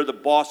person and they're the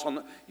boss on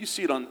the, you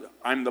see it on,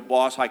 I'm the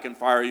boss, I can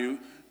fire you.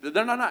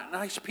 They're not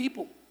nice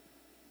people.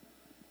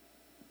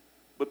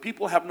 But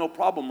people have no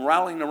problem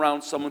rallying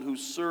around someone who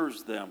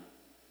serves them.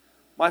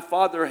 My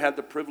father had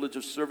the privilege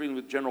of serving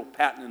with General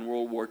Patton in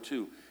World War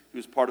II. He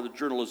was part of the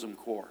journalism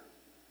corps.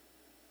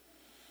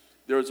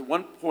 There was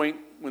one point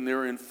when they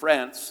were in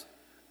France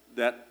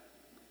that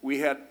we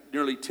had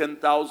nearly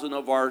 10,000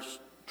 of our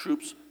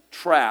troops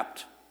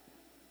trapped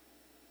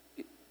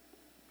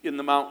in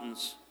the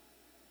mountains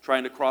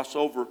trying to cross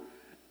over,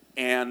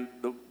 and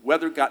the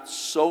weather got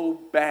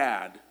so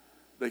bad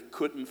they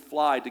couldn't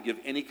fly to give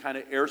any kind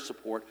of air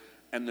support,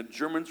 and the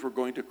Germans were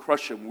going to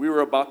crush them. We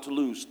were about to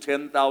lose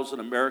 10,000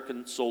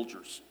 American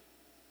soldiers.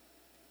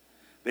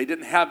 They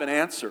didn't have an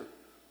answer.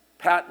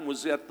 Patton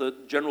was at the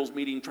general's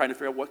meeting trying to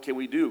figure out what can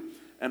we do,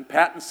 and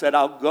Patton said,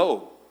 I'll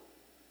go.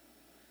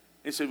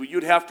 He said, well,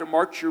 you'd have to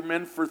march your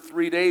men for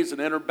 3 days and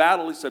enter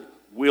battle. He said,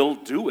 we'll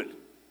do it.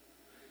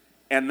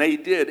 And they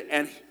did,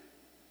 and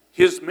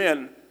his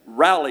men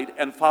rallied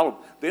and followed.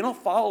 They don't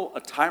follow a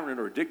tyrant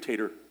or a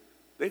dictator.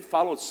 They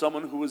followed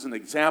someone who was an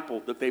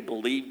example that they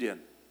believed in.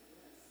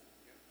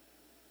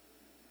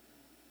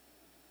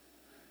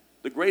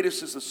 The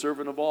greatest is the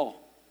servant of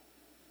all.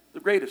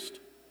 The greatest.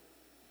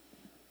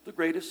 The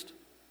greatest.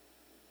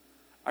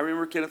 I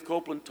remember Kenneth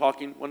Copeland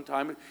talking one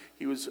time.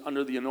 He was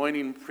under the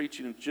anointing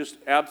preaching and just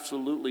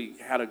absolutely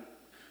had a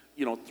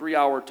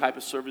 3-hour type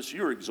of service.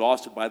 You're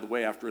exhausted, by the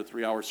way, after a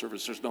 3-hour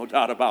service. There's no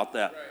doubt about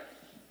that. Right.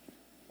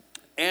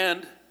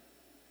 And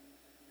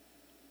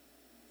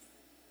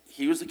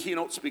he was the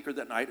keynote speaker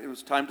that night. It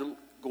was time to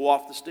go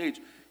off the stage.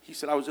 He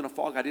said, I was in a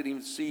fog. I didn't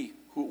even see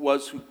who it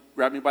was who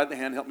grabbed me by the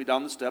hand, helped me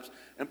down the steps,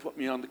 and put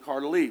me on the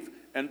car to leave,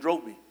 and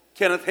drove me.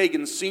 Kenneth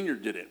Hagin Sr.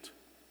 did it.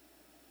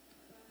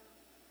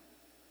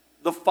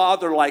 The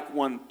father-like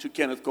one to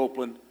Kenneth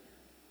Copeland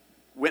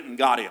went and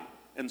got him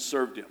and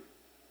served him.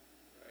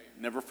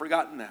 Never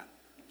forgotten that.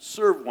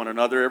 Serve one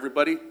another,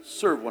 everybody.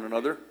 Serve one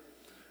another.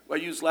 I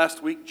used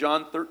last week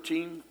John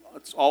 13.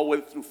 It's all the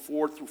way through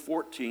 4 through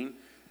 14.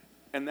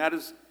 And that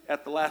is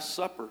at the Last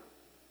Supper.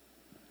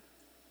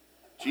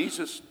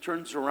 Jesus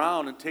turns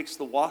around and takes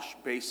the wash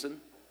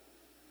basin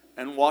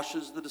and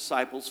washes the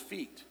disciples'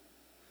 feet.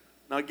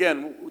 Now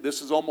again,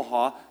 this is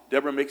Omaha.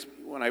 Deborah makes,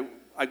 when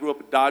I grew up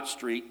at Dodge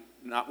Street,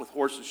 not with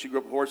horses. She grew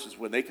up with horses.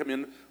 When they come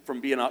in from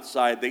being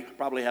outside, they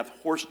probably have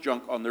horse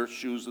junk on their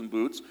shoes and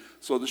boots,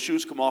 so the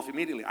shoes come off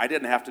immediately. I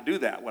didn't have to do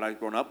that when I was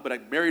growing up, but I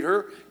married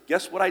her.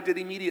 Guess what I did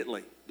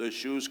immediately? The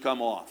shoes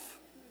come off.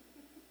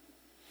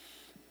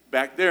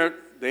 Back there,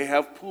 they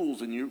have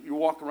pools, and you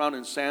walk around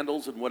in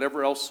sandals and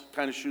whatever else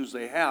kind of shoes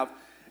they have,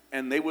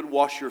 and they would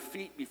wash your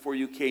feet before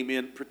you came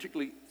in,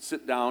 particularly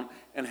sit down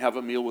and have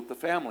a meal with the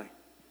family.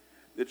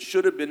 It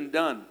should have been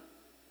done.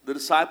 The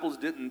disciples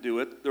didn't do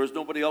it. There was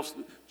nobody else.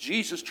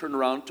 Jesus turned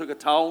around, took a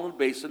towel and a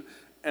basin,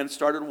 and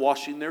started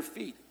washing their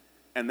feet.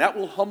 And that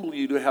will humble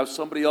you to have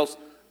somebody else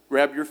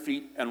grab your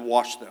feet and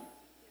wash them.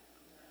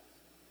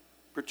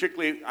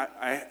 Particularly,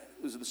 I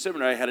was in the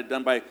seminary, I had it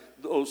done by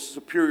those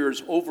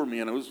superiors over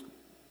me, and it was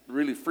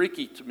really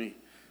freaky to me.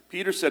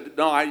 Peter said,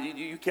 no,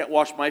 you can't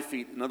wash my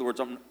feet. In other words,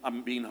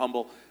 I'm being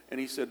humble. And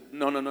he said,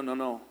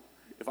 no.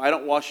 If I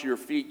don't wash your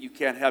feet, you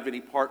can't have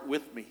any part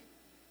with me.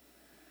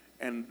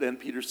 And then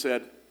Peter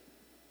said,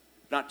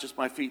 not just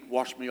my feet,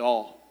 wash me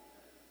all.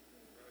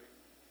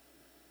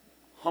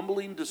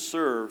 Humbling to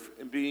serve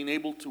and being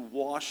able to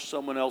wash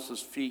someone else's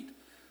feet,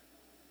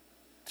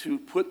 to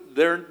put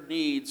their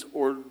needs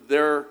or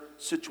their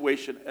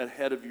situation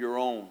ahead of your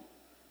own.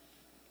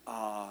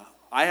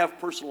 I have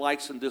personal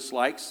likes and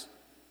dislikes.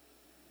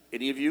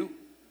 Any of you?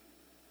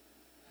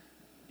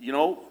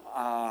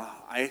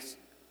 I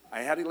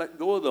had to let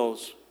go of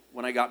those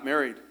when I got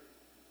married.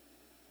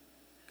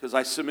 Because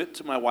I submit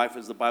to my wife,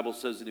 as the Bible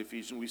says in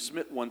Ephesians. We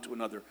submit one to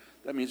another.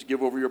 That means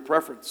give over your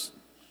preference.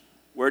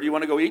 Where do you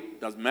want to go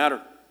eat? Doesn't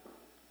matter.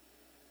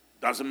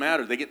 Doesn't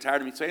matter. They get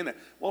tired of me saying that.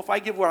 Well, if I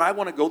give where I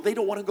want to go, they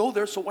don't want to go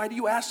there, so why do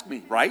you ask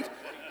me, right?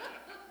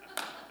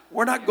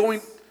 We're not going.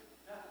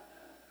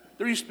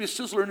 There used to be a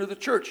Sizzler near the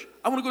church.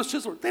 I want to go to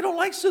Sizzler. They don't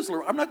like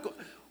Sizzler.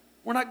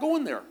 We're not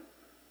going there.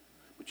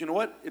 But you know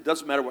what? It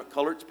doesn't matter what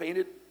color it's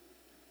painted.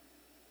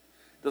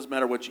 It doesn't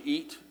matter what you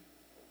eat.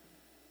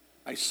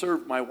 I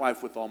serve my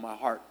wife with all my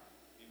heart.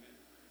 Amen.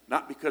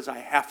 Not because I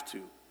have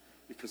to,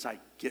 because I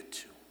get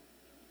to.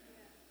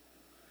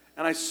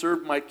 And I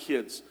serve my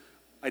kids.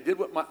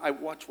 I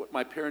watched what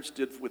my parents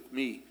did with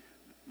me.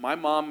 My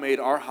mom made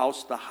our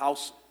house the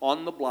house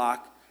on the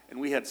block,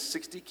 and we had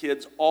 60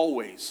 kids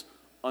always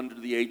under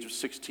the age of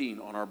 16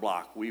 on our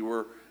block. We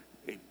were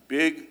a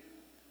big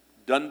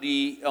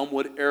Dundee,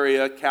 Elmwood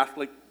area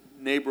Catholic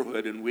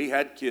neighborhood, and we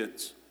had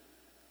kids.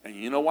 And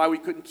you know why we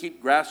couldn't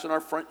keep grass in our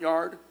front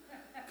yard?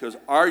 Because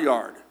our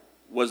yard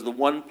was the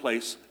one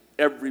place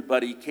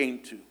everybody came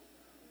to.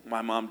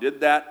 My mom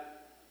did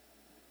that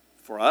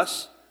for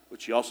us,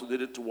 but she also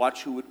did it to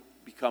watch who would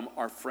become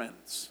our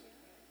friends.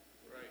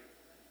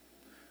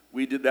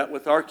 We did that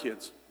with our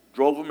kids.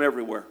 Drove them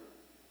everywhere.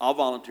 I'll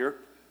volunteer.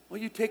 Well,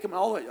 you take them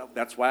all the way.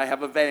 That's why I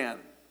have a van.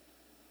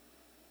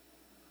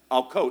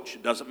 I'll coach.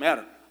 It doesn't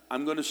matter.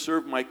 I'm going to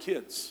serve my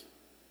kids.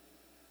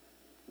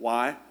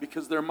 Why?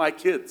 Because they're my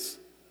kids.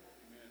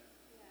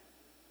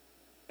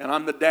 And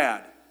I'm the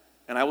dad.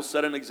 And I will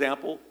set an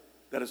example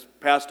that is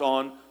passed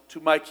on to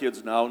my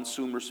kids now, and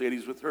soon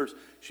Mercedes with hers.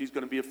 She's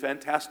going to be a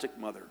fantastic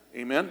mother.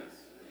 Amen?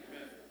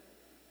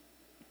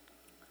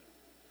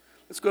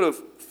 Let's go to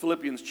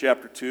Philippians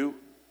chapter 2.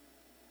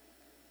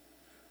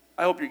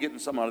 I hope you're getting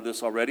some out of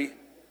this already.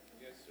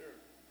 Yes, sir.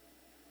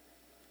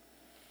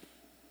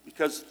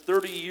 Because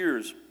 30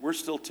 years, we're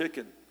still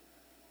ticking.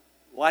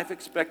 Life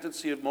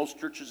expectancy of most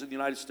churches in the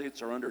United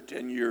States are under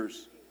 10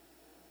 years.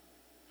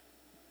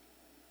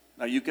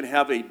 Now, you can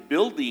have a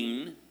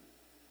building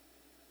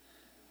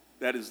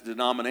that is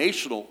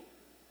denominational,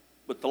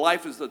 but the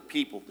life is the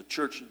people. The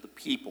church is the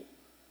people.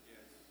 Yes.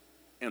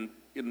 And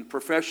in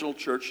professional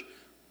church,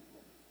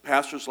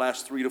 pastors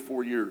last 3 to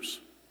 4 years.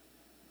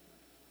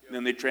 And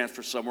then they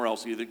transfer somewhere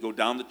else, either go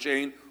down the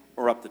chain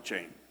or up the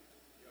chain.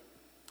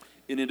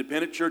 In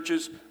independent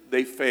churches,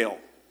 they fail.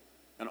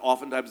 And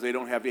oftentimes they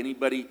don't have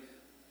anybody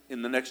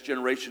in the next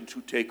generation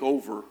to take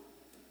over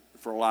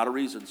for a lot of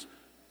reasons.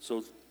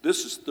 So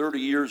this is 30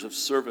 years of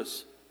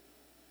service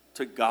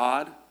to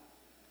God,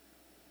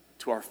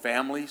 to our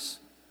families,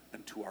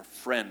 and to our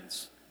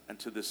friends, and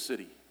to this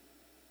city.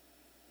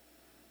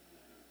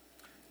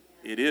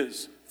 It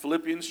is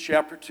Philippians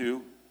chapter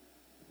 2.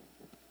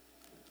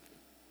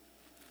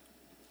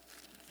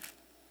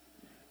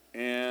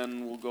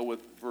 And we'll go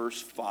with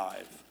verse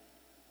 5.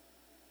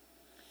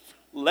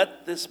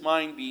 Let this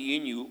mind be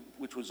in you,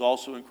 which was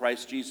also in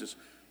Christ Jesus.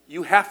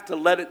 You have to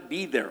let it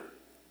be there.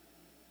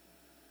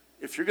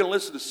 If you're going to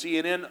listen to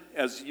CNN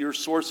as your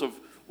source of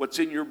what's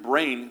in your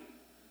brain,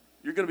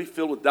 you're going to be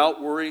filled with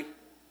doubt, worry,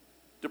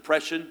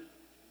 depression.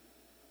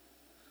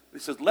 He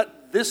says,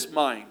 let this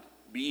mind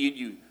be in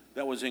you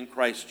that was in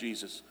Christ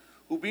Jesus,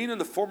 who being in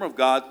the form of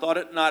God, thought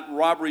it not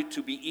robbery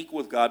to be equal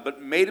with God,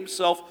 but made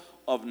himself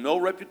of no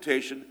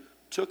reputation,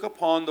 took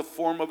upon the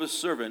form of a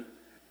servant,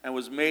 and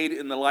was made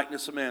in the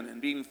likeness of man.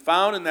 And being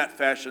found in that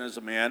fashion as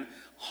a man,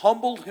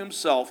 humbled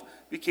himself,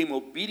 became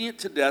obedient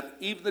to death,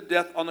 even the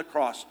death on the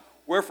cross.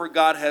 Wherefore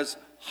God has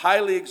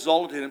highly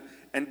exalted him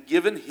and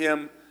given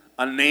him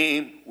a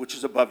name which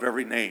is above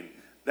every name,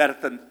 that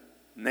at the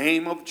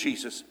name of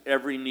Jesus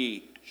every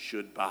knee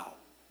should bow.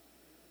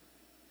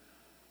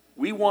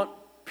 We want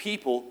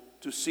people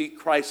to see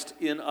Christ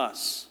in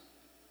us.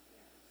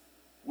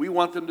 We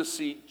want them to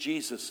see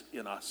Jesus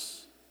in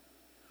us.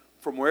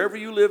 From wherever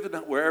you live and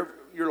wherever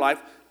your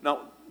life.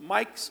 Now,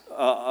 Mike's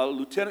a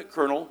lieutenant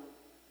colonel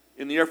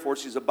in the Air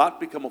Force. He's about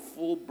to become a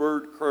full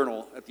bird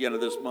colonel at the end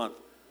of this month.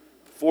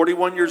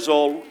 41 years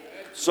old.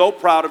 So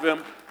proud of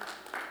him.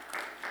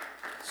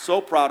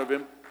 So proud of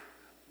him.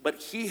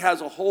 But he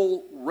has a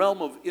whole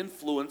realm of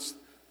influence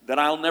that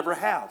I'll never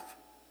have.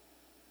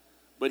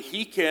 But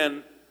he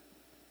can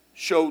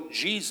show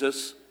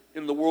Jesus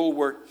in the world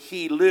where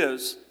he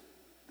lives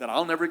that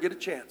I'll never get a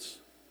chance.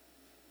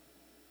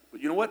 But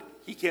you know what?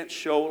 He can't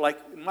show like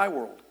in my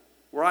world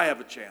where I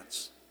have a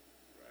chance.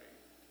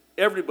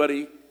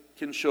 Everybody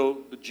can show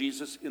the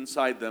Jesus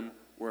inside them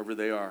wherever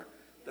they are.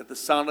 At the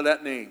sound of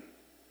that name,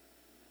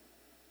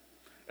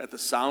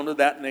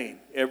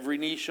 every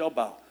knee shall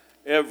bow,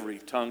 every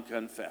tongue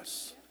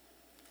confess.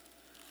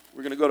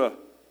 We're going to go to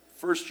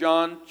 1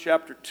 John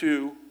chapter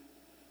 2.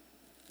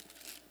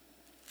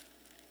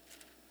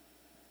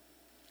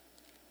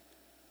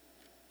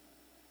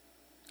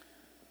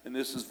 And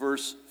this is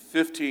verse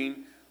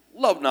 15.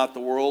 Love not the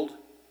world,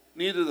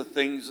 neither the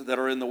things that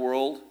are in the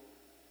world.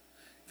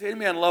 If any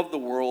man love the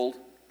world,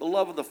 the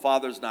love of the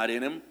Father is not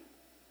in him.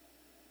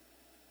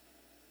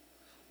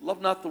 Love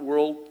not the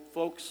world,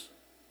 folks.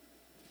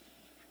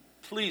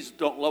 Please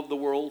don't love the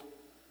world.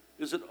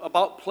 Is it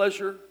about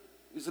pleasure?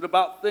 Is it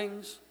about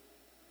things?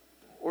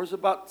 Or is it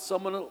about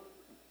someone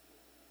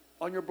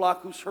on your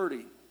block who's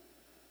hurting?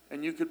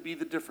 And you could be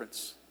the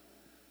difference.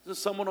 Is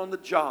it someone on the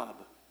job?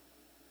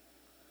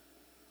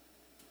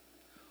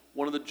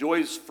 One of the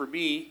joys for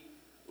me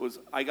was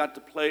I got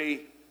to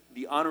play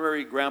the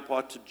honorary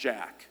grandpa to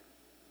Jack.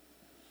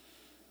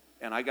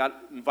 And I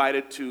got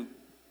invited to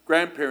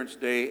Grandparents'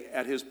 Day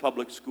at his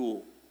public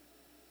school.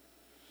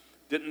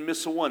 Didn't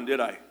miss a one, did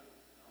I?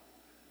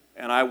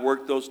 And I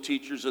worked those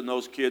teachers and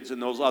those kids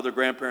and those other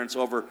grandparents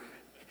over.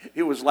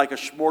 It was like a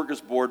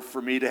smorgasbord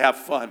for me to have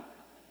fun.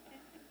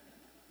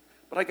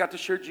 But I got to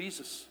share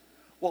Jesus.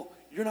 Well,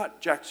 you're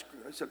not Jack's.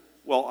 I said,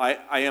 well,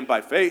 I am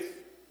by faith.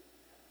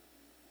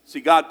 See,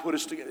 God put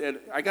us together. And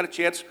I got a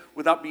chance,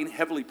 without being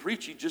heavily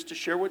preachy, just to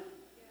share what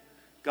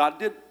God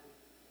did.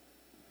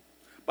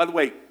 By the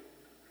way,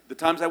 the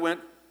times I went,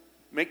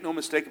 make no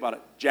mistake about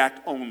it,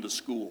 Jack owned the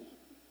school.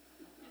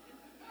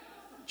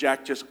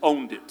 Jack just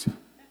owned it.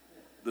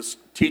 The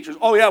teachers,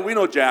 oh yeah, we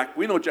know Jack,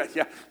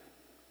 yeah.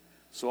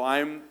 So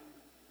I'm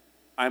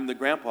the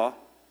grandpa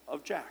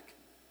of Jack.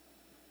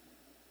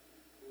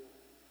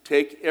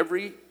 Take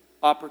every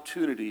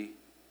opportunity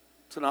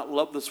to not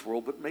love this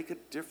world, but make a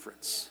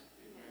difference.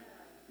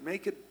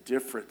 Make a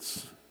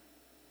difference.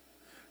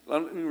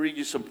 Let me read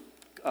you some,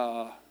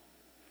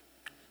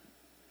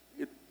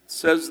 it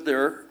says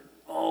there,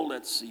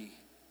 let's see.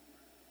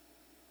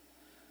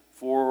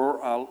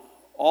 For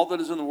all that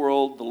is in the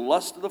world, the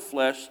lust of the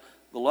flesh,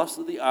 the lust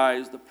of the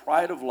eyes, the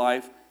pride of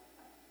life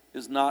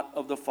is not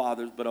of the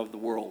fathers, but of the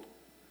world.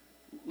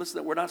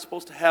 Listen, we're not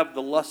supposed to have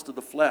the lust of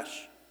the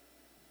flesh.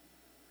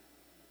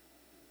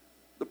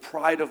 The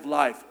pride of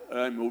life.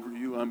 I'm over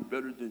you, I'm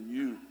better than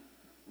you.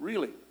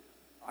 Really?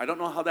 I don't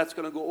know how that's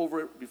going to go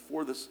over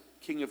before this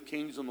King of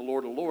Kings and the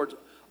Lord of Lords.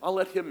 I'll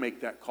let him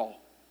make that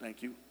call.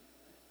 Thank you.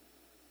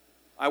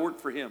 I work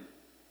for him.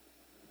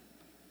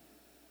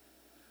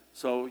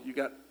 So you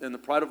got, in the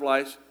pride of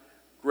life,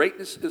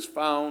 greatness is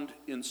found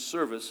in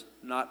service,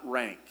 not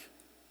rank.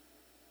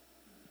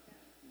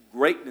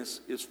 Greatness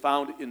is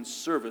found in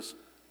service,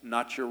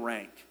 not your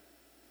rank.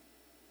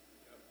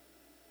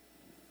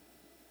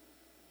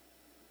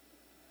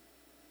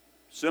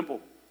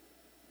 Simple.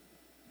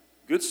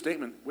 Good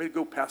statement. Way to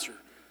go, Pastor.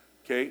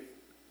 Okay?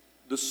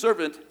 The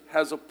servant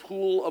has a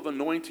pool of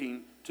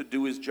anointing to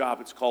do his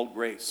job. It's called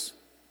grace.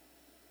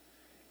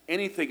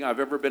 Anything I've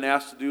ever been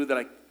asked to do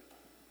that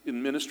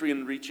in ministry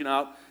and reaching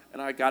out,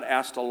 and I got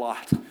asked a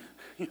lot.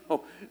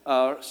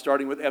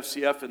 Starting with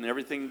FCF and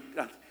everything,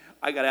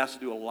 I got asked to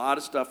do a lot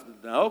of stuff.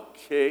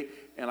 Okay,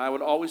 and I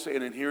would always say,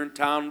 and then here in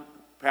town,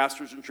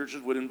 pastors and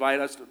churches would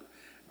invite us to.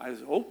 I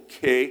said,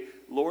 okay,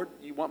 Lord,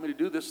 you want me to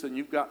do this? Then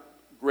you've got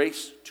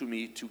grace to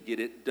me to get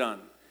it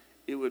done.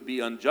 It would be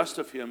unjust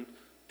of him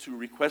to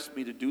request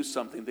me to do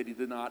something that he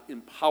did not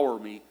empower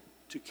me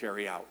to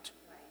carry out.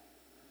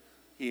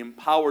 He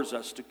empowers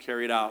us to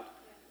carry it out.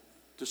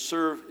 To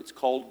serve, it's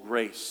called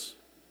grace.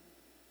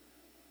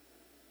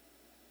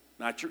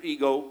 Not your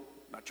ego,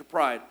 not your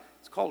pride.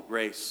 It's called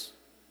grace.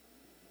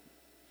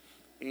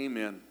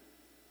 Amen.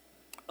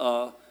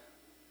 I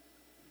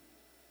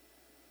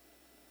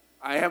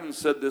haven't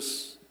said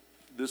this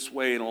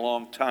way in a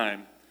long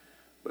time,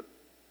 but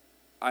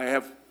I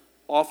have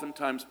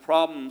oftentimes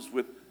problems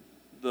with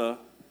the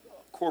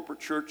corporate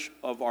church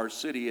of our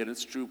city, and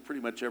it's true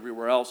pretty much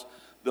everywhere else.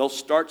 They'll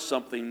start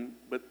something,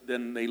 but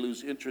then they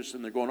lose interest,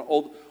 and they're going,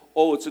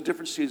 oh, it's a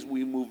different season,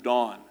 we moved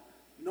on.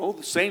 No,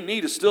 the same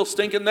need is still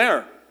stinking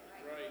there.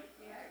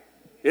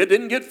 It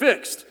didn't get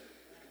fixed.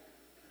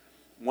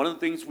 One of the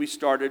things we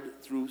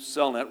started through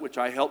CellNet, which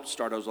I helped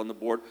start, I was on the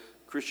board,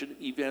 Christian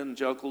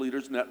Evangelical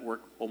Leaders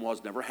Network,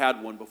 Omaha's never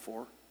had one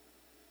before,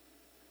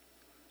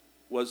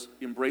 was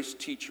embrace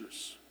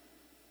teachers.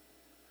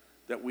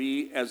 That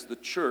we, as the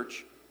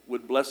church,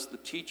 would bless the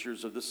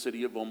teachers of the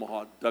city of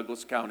Omaha,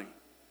 Douglas County.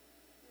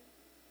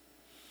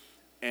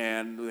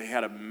 And they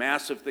had a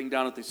massive thing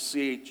down at the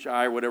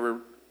CHI, whatever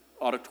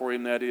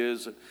auditorium that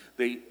is.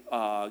 They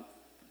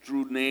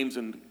drew names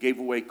and gave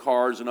away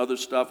cars and other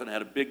stuff and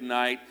had a big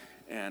night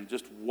and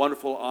just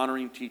wonderful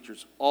honoring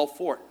teachers. All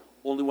for it.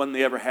 Only one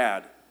they ever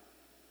had.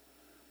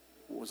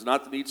 Was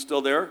not the need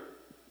still there?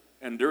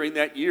 And during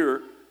that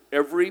year,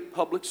 every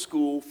public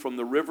school from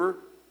the river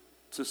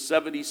to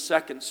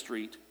 72nd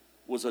Street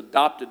was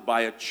adopted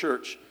by a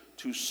church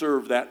to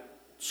serve that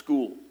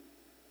school.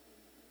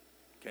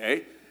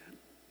 Okay?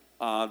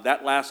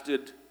 That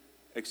lasted,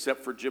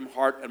 except for Jim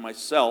Hart and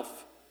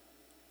myself,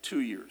 2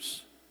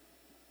 years.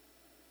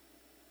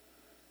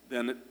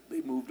 Then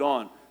they moved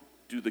on.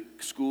 Do the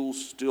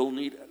schools still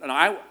need? And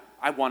I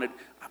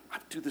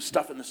do this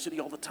stuff in the city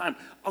all the time.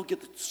 I'll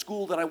get the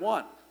school that I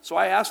want. So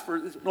I asked for,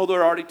 no,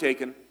 they're already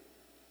taken.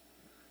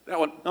 That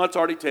one, no, it's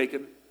already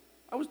taken.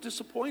 I was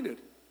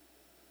disappointed.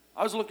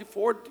 I was looking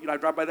forward, I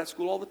drive by that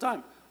school all the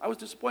time. I was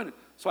disappointed.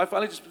 So I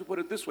finally just put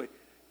it this way.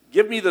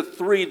 Give me the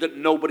 3 that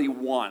nobody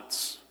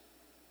wants.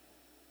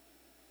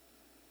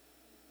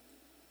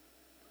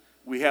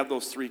 We have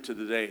those 3 to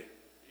the day.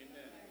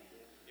 Amen.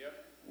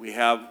 Yep. We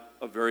have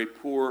a very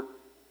poor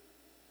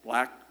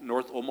black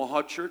North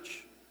Omaha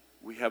church.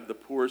 We have the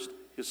poorest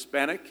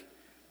Hispanic.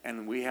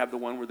 And we have the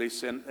one where they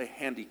send the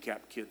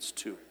handicapped kids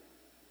to.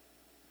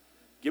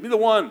 Give me the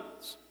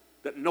ones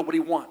that nobody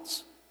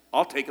wants.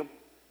 I'll take them.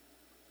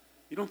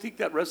 You don't think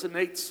that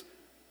resonates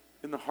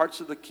in the hearts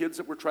of the kids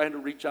that we're trying to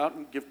reach out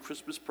and give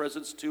Christmas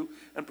presents to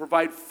and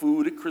provide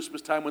food at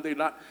Christmas time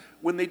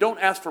when they don't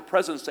ask for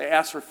presents, they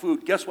ask for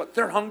food. Guess what?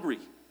 They're hungry.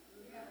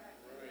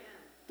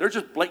 They're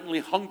just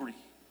blatantly hungry.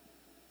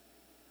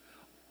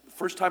 The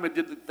first time I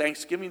did the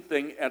Thanksgiving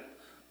thing at,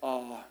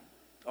 I'm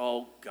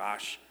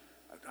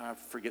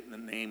forgetting the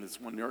name.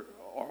 It's one near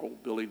our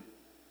old building.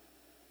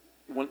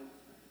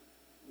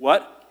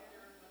 What?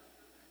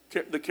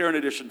 The Karen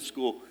Edition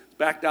School. It's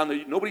back down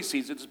there. Nobody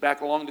sees it. It's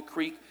back along the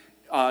creek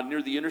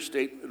near the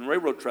interstate and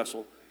railroad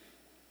trestle.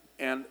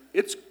 And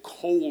it's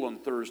cold on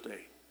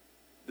Thursday,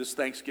 this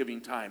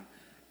Thanksgiving time.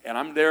 And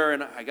I'm there,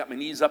 and I got my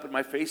knees up in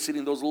my face, sitting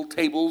at those little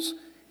tables,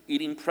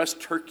 eating pressed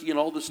turkey and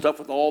all this stuff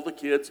with all the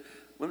kids.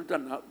 When they're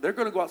done, now, they're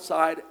going to go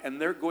outside, and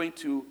they're going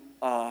to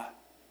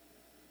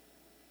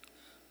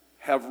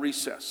have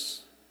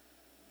recess.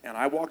 And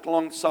I walked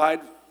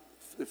alongside,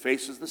 it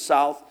faces the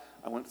south.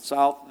 I went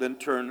south, then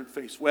turned and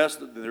faced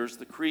west. There's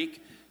the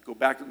creek. Go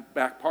back to the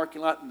back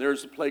parking lot, and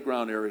there's the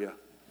playground area.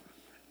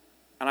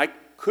 And I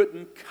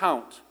couldn't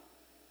count.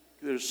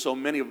 There's so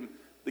many of them.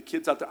 The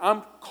kids out there.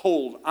 I'm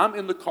cold. I'm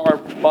in the car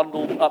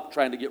bundled up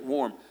trying to get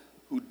warm,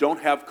 who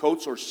don't have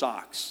coats or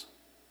socks.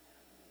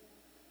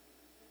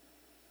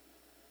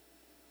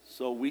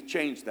 So we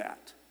changed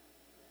that.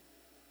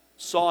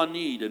 Saw a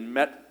need and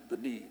met the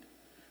need.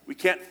 We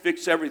can't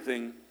fix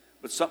everything,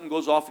 but something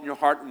goes off in your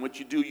heart, and what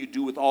you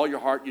do with all your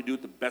heart. You do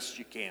it the best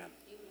you can.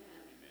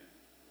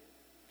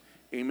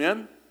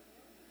 Amen?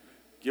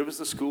 Give us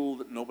the school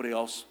that nobody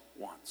else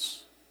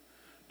wants.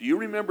 Do you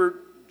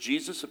remember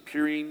Jesus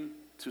appearing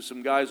to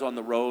some guys on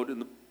the road?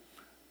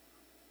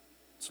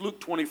 It's Luke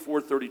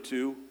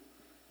 24:32.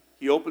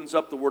 He opens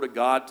up the Word of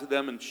God to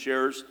them and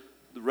shares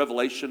the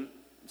revelation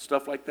and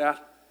stuff like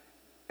that.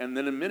 And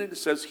then in a minute it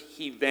says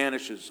he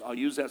vanishes. I'll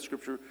use that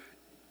scripture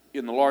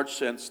in the large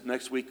sense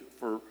next week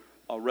for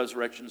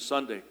Resurrection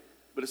Sunday.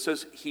 But it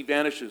says he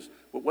vanishes.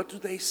 But what do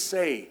they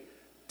say?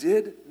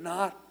 Did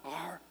not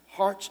our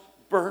hearts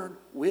burn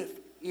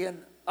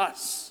within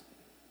us?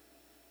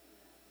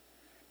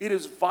 It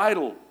is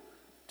vital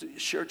to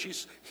share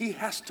Jesus. He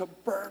has to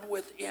burn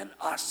within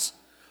us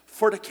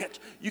for to catch.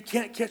 You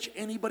can't catch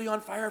anybody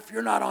on fire if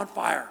you're not on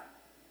fire.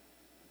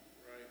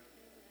 Right.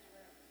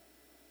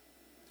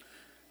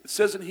 It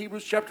says in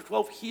Hebrews chapter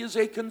 12, he is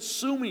a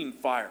consuming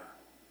fire.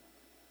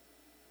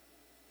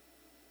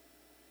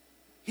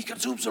 He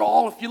consumes it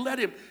all if you let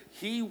him.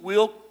 He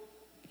will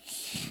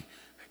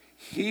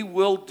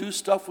do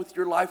stuff with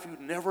your life you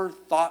never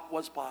thought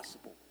was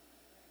possible.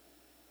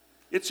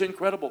 It's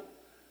incredible.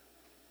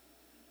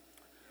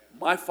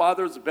 My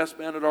father is the best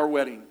man at our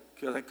wedding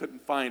because I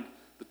couldn't find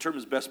the term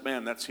is best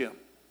man. That's him.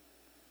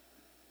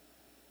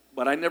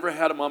 But I never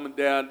had a mom and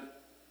dad,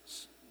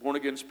 born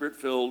again, spirit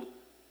filled.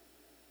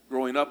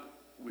 Growing up,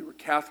 we were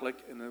Catholic,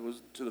 and it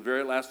was to the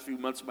very last few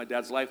months of my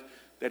dad's life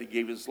that he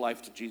gave his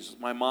life to Jesus.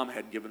 My mom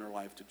had given her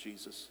life to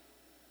Jesus.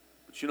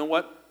 But you know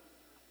what?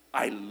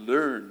 I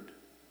learned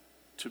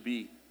to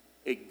be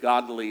a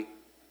godly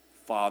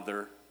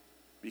father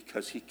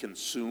because he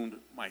consumed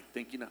my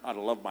thinking, how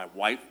to love my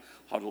wife,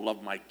 how to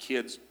love my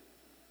kids.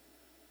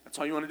 That's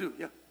all you want to do,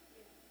 yeah.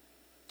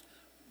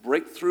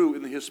 Breakthrough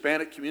in the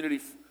Hispanic community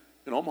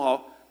in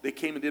Omaha, they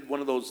came and did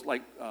one of those,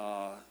 like,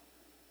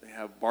 they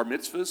have bar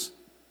mitzvahs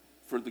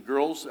for the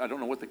girls. I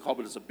don't know what they call it,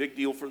 but it's a big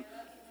deal for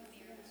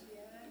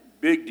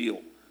big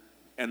deal.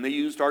 And they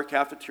used our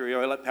cafeteria.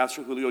 I let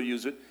Pastor Julio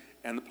use it.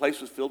 And the place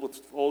was filled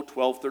with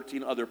 12,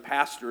 13 other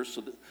pastors.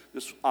 So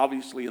this,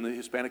 obviously, in the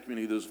Hispanic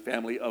community, there's a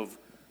family of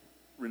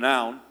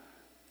renown.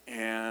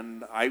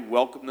 And I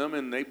welcomed them,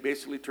 and they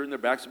basically turned their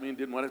backs at me and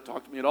didn't want to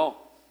talk to me at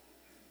all.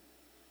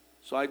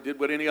 So I did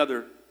what any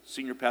other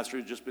senior pastor who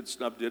had just been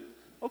snubbed did.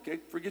 Okay,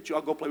 forget you.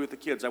 I'll go play with the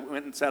kids. I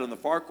went and sat in the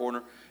far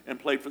corner and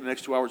played for the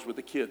next 2 hours with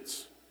the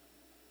kids.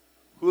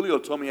 Julio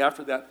told me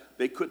after that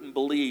they couldn't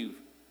believe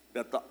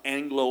that the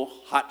Anglo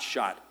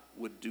hotshot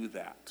would do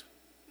that.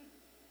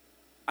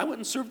 I went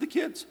and served the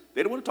kids.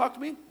 They don't want to talk to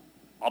me.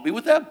 I'll be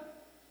with them.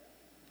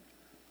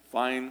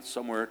 Find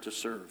somewhere to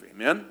serve.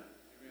 Amen? Amen.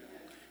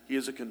 He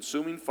is a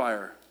consuming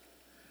fire.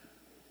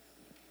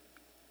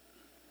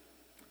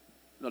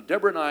 Now,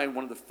 Deborah and I,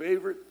 one of the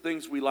favorite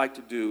things we like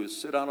to do is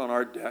sit out on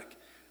our deck.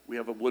 We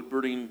have a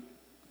wood-burning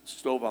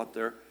stove out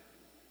there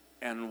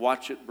and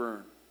watch it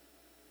burn.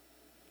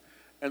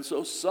 And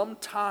so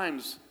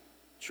sometimes,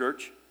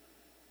 church,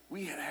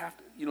 we have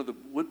to, the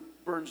wood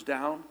burns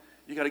down.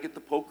 You got to get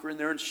the poker in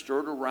there and stir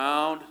it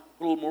around,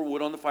 put a little more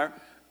wood on the fire,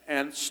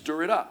 and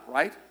stir it up,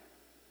 right?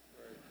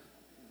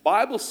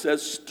 Bible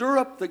says, stir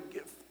up the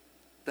gift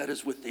that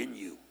is within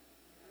you.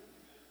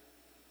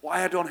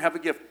 Why I don't have a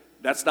gift?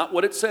 That's not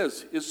what it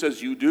says. It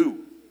says you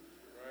do.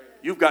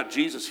 You've got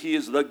Jesus. He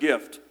is the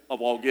gift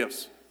of all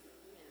gifts.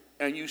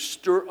 And you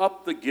stir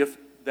up the gift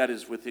that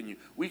is within you.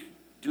 We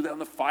do that on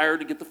the fire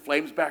to get the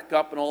flames back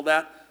up and all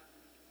that.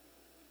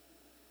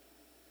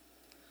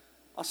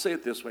 I'll say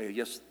it this way.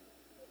 Yes,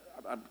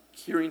 I'm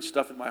hearing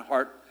stuff in my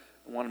heart.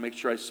 I want to make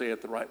sure I say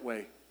it the right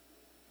way.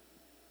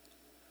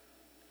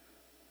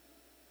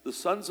 The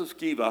sons of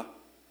Sceva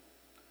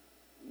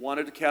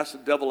wanted to cast the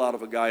devil out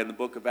of a guy in the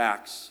book of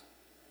Acts.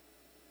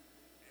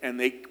 And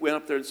they went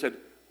up there and said,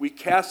 we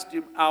cast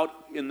him out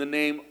in the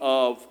name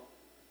of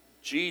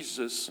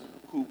Jesus,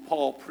 who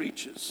Paul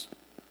preaches.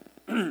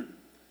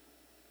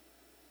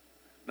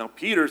 Now,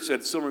 Peter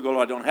said, silver and gold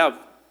I don't have,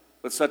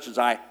 but such as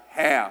I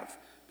have.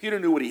 Peter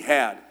knew what he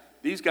had.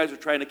 These guys were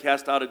trying to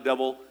cast out a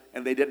devil,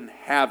 and they didn't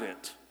have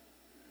it.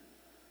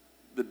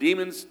 The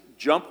demons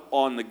jump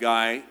on the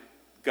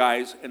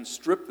guys, and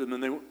strip them,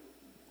 and they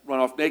run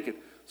off naked.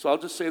 So I'll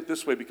just say it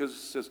this way, because it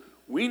says,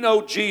 we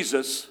know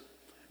Jesus,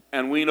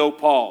 And we know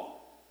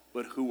Paul,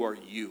 but who are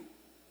you?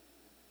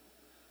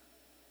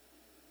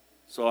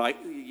 So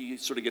you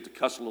sort of get to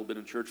cuss a little bit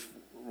in church,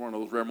 one of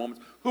those rare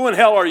moments. Who in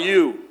hell are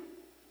you?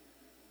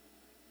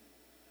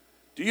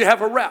 Do you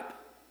have a rep?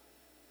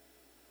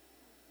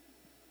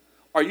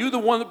 Are you the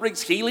one that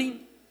brings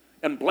healing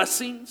and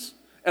blessings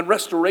and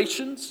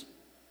restorations?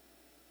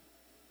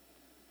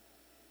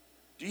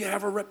 Do you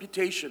have a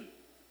reputation?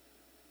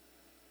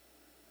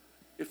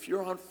 If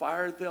you're on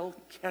fire, they'll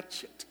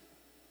catch it.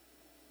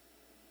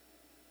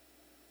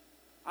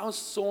 I was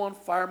so on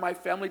fire, my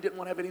family didn't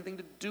want to have anything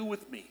to do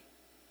with me.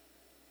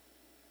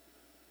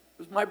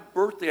 It was my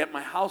birthday at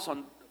my house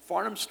on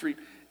Farnham Street,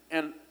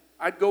 and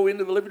I'd go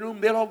into the living room,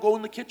 they'd all go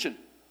in the kitchen.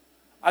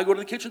 I'd go to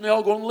the kitchen, they'd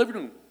all go in the living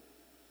room.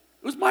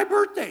 It was my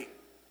birthday.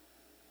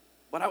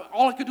 But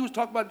all I could do was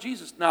talk about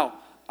Jesus. Now,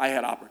 I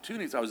had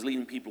opportunities. I was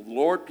leading people to the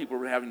Lord. People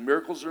were having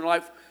miracles in their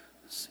life.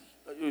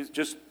 It was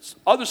just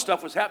other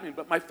stuff was happening.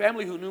 But my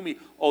family who knew me,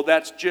 oh,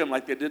 that's Jim,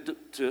 like they did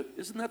to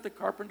isn't that the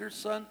carpenter's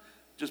son?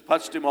 Just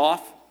punched him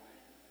off.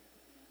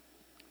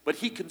 But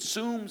he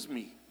consumes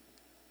me.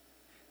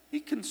 He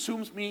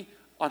consumes me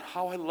on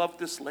how I love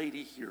this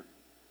lady here.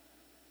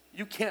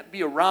 You can't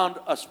be around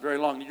us very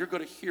long. You're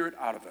going to hear it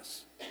out of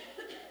us.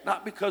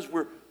 Not because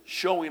we're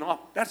showing off.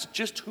 That's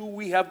just who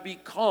we have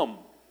become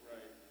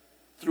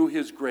through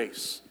his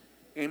grace.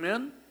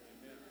 Amen?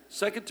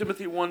 2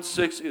 Timothy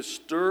 1:6 is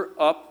stir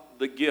up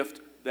the gift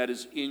that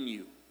is in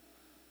you.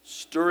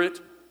 Stir it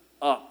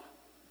up.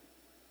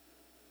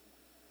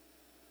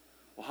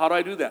 Well, how do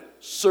I do that?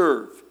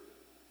 Serve.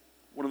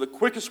 One of the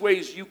quickest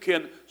ways you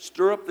can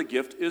stir up the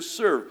gift is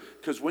serve.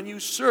 Because when you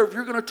serve,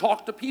 you're going to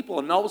talk to people.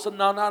 And all of a sudden,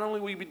 now not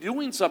only will you be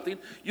doing something,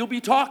 you'll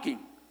be talking.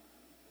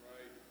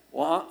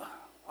 Well,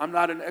 I'm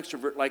not an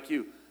extrovert like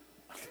you.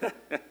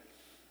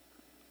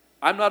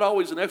 I'm not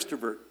always an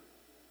extrovert.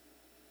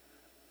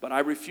 But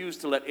I refuse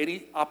to let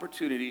any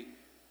opportunity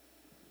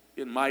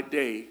in my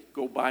day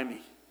go by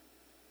me.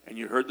 And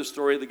you heard the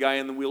story of the guy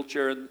in the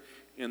wheelchair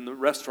in the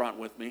restaurant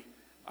with me.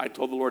 I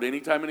told the Lord,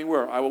 anytime,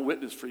 anywhere, I will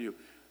witness for you.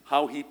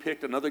 How he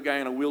picked another guy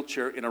in a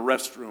wheelchair in a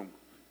restroom.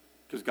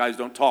 Because guys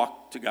don't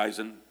talk to guys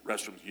in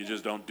restrooms. You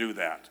just don't do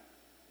that.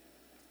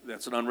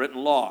 That's an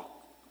unwritten law.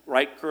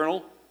 Right,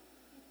 Colonel?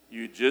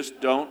 You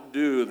just don't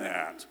do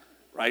that.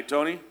 Right,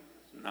 Tony?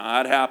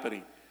 Not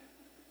happening.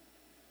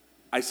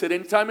 I said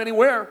anytime,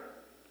 anywhere.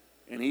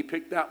 And he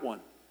picked that one.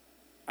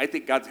 I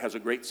think God has a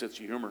great sense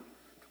of humor.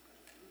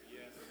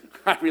 Yes.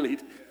 I really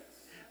do.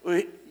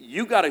 Yes.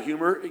 You got a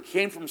humor. It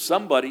came from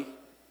somebody.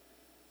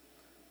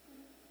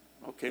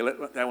 Okay,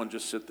 let that one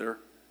just sit there.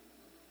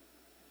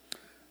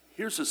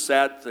 Here's a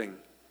sad thing.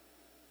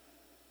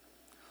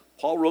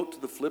 Paul wrote to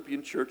the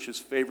Philippian church, his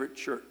favorite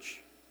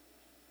church.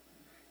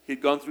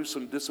 He'd gone through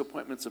some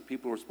disappointments of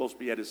people who were supposed to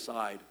be at his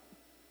side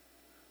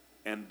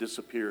and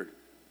disappeared.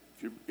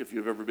 If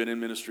you've ever been in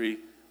ministry,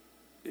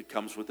 it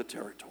comes with the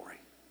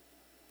territory.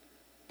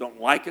 Don't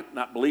like it,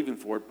 not believing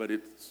for it, but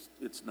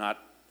it's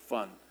not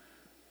fun.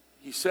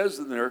 He says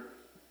in there,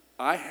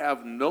 I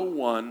have no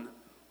one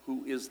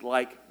who is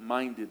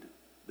like-minded.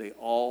 They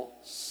all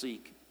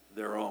seek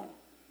their own.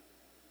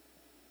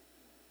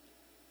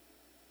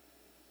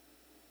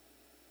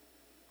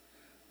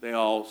 They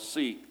all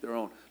seek their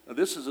own. Now,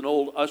 this is an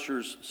old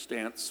usher's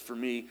stance for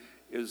me,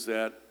 is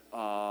that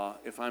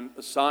if I'm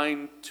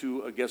assigned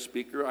to a guest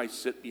speaker, I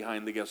sit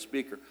behind the guest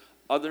speaker.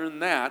 Other than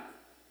that,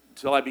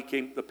 until I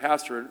became the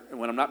pastor, and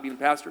when I'm not being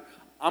pastor,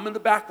 I'm in the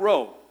back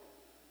row.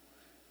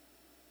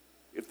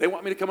 If they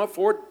want me to come up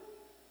forward,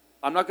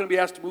 I'm not going to be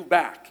asked to move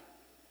back.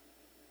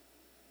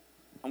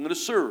 I'm going to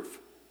serve.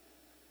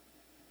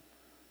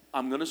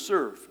 I'm going to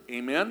serve.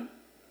 Amen? Amen?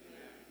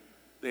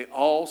 They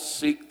all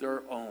seek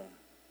their own.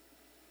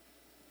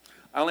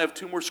 I only have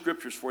 2 more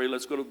scriptures for you.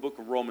 Let's go to the book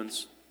of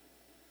Romans.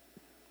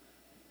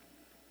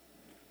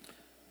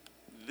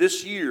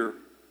 This year,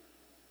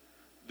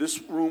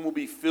 this room will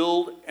be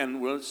filled,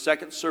 and we'll have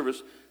second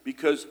service,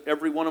 because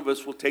every one of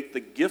us will take the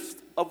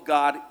gift of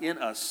God in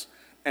us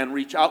and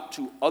reach out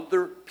to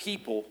other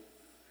people,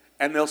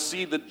 and they'll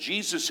see the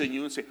Jesus in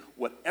you and say,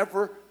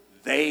 whatever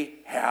they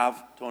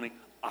have, Tony,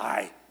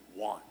 I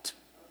want.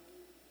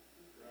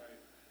 Right.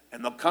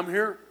 And they'll come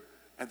here,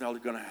 and they're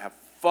going to have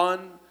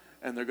fun,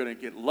 and they're going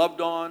to get loved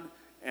on.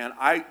 And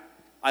I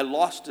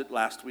lost it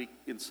last week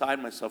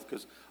inside myself,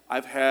 because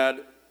I've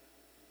had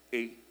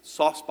a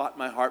soft spot in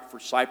my heart for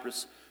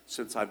Cyprus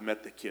since I've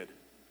met the kid.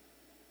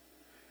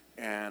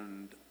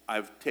 And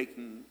I've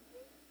been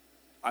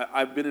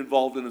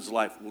involved in his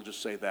life, we'll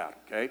just say that,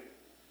 okay?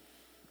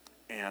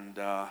 And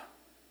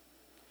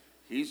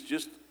he's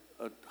just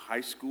a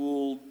high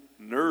school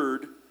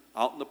nerd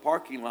out in the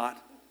parking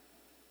lot.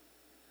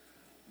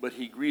 But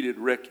he greeted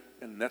Rick,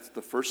 and that's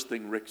the first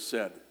thing Rick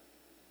said.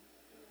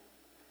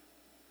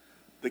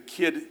 The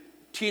kid,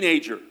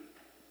 teenager,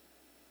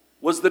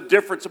 was the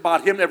difference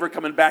about him ever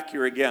coming back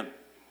here again.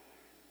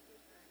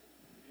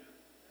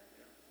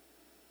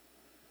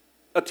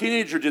 A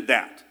teenager did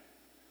that.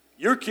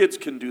 Your kids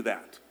can do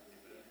that.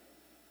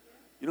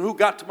 You know who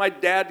got to my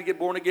dad to get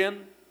born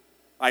again?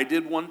 I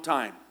did one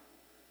time.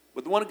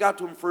 But the one that got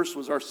to him first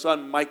was our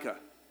son Micah.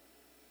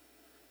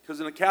 Because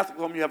in a Catholic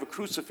home, you have a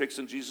crucifix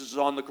and Jesus is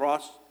on the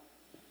cross.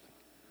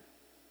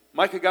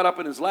 Micah got up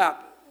in his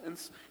lap and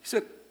he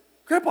said,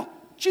 Grandpa,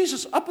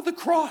 Jesus up at the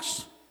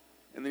cross.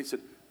 And then he said,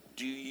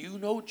 do you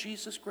know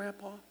Jesus,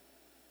 Grandpa?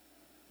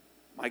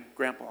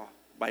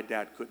 My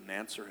dad couldn't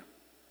answer him.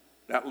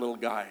 That little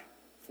guy,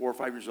 4 or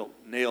 5 years old,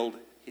 nailed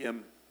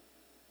him,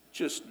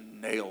 just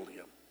nailed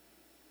him.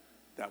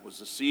 That was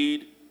the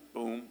seed.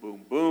 Boom,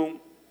 boom, boom.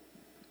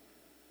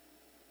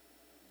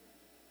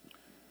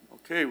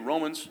 Okay,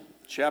 Romans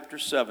chapter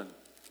 7.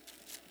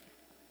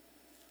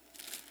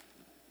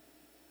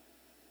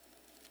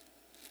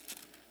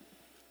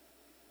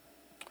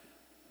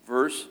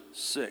 Verse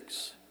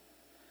 6.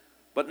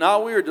 But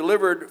now we are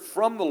delivered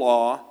from the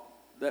law,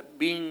 that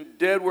being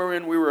dead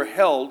wherein we were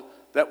held,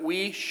 that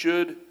we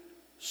should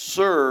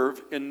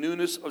serve in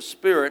newness of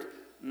spirit,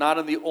 not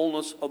in the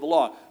oldness of the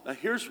law. Now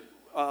here's,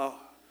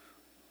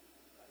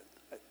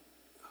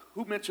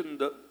 who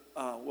mentioned,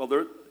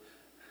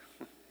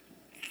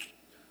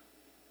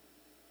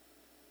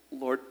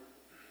 Lord,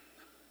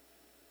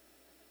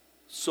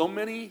 so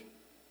many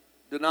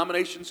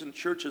denominations and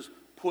churches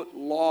put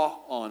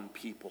law on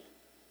people.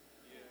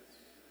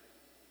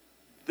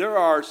 There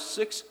are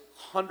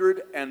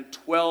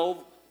 612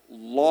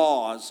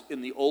 laws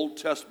in the Old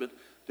Testament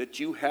that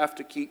you have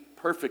to keep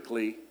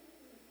perfectly,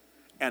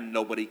 and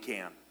nobody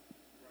can.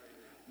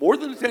 More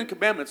than the 10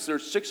 Commandments,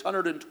 there's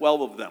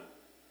 612 of them.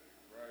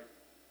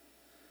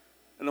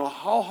 And no matter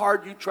how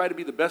hard you try to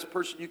be the best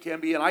person you can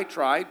be, and I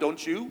try,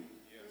 don't you?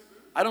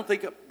 I don't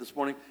think this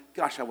morning,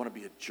 gosh, I want to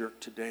be a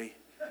jerk today.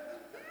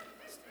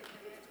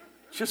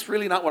 Just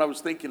really not what I was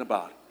thinking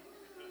about.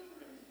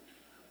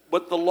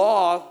 But the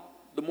law,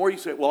 the more you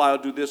say, well, I'll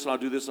do this, and I'll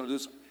do this, and I'll do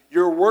this,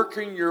 you're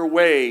working your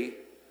way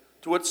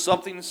to what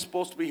something is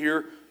supposed to be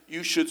here.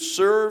 You should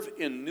serve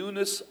in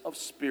newness of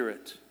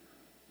spirit.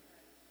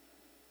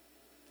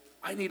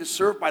 I need to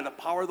serve by the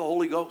power of the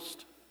Holy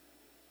Ghost.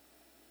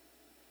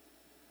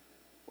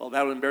 Well,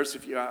 that would embarrass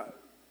if you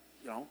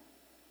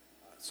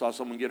saw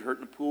someone get hurt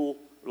in a pool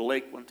or a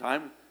lake one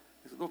time.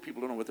 I said, those people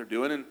don't know what they're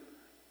doing. And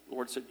the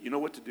Lord said, you know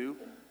what to do?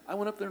 I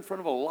went up there in front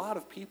of a lot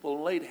of people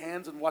and laid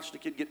hands and watched the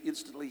kid get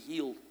instantly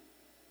healed.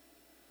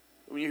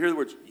 When you hear the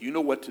words, you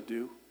know what to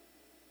do.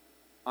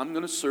 I'm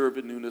going to serve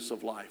in newness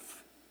of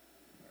life.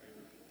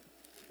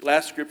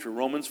 Last scripture,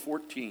 Romans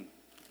 14.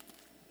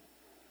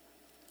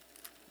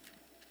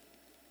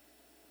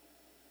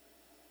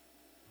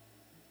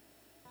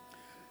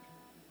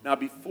 Now,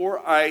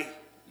 before I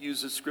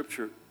use this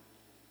scripture,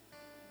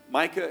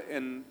 Micah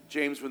and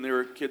James, when they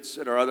were kids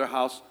at our other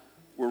house,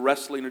 were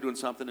wrestling or doing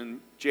something, and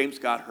James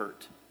got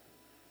hurt.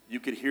 You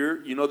could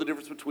hear, you know the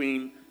difference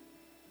between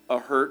a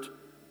hurt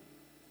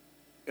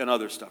and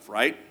other stuff,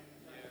 right?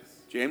 Yes.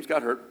 James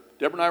got hurt.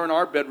 Deborah and I were in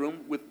our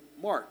bedroom with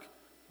Mark.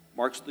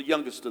 Mark's the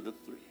youngest of the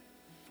three.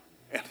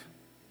 And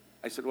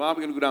I said, well, I'm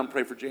going to go down and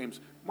pray for James.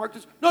 Mark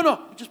just,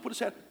 no, he just put his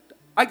hand.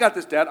 I got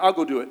this, Dad. I'll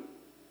go do it.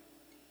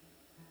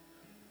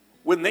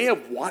 When they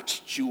have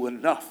watched you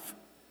enough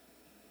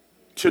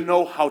to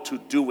know how to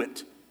do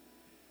it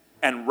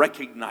and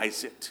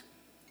recognize it,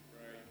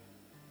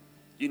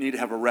 you need to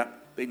have a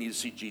rep. They need to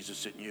see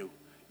Jesus in you,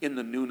 in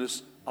the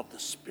newness of the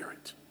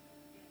Spirit.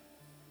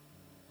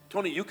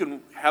 Tony, you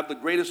can have the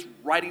greatest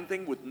writing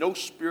thing with no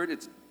spirit.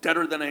 It's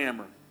deader than a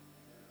hammer.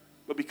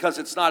 But because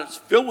it's not, it's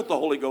filled with the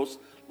Holy Ghost,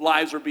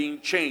 lives are being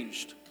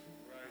changed.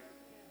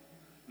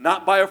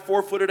 Not by a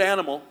four-footed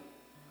animal,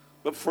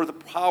 but for the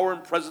power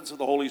and presence of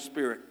the Holy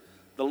Spirit.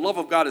 The love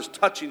of God is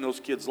touching those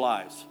kids'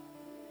 lives.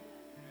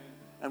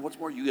 And what's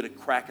more, you get a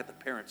crack at the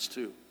parents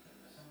too.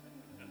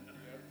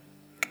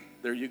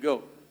 There you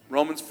go.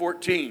 Romans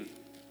 14.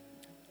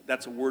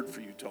 That's a word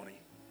for you, Tony.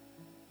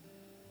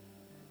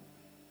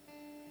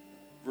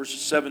 Verse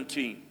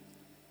 17.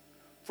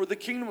 For the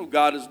kingdom of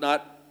God is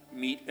not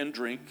meat and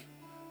drink,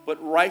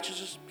 but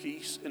righteousness,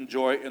 peace, and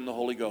joy in the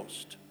Holy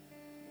Ghost.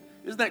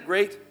 Isn't that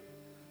great?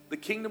 The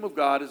kingdom of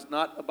God is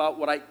not about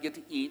what I get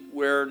to eat,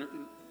 wear, and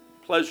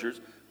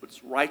pleasures, but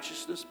it's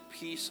righteousness,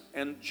 peace,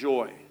 and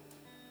joy.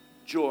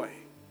 Joy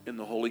in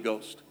the Holy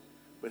Ghost.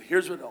 But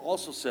here's what it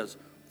also says.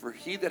 For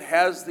he that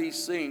has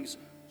these things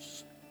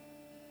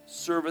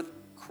serveth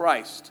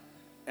Christ,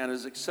 and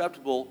is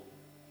acceptable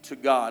to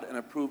God and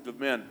approved of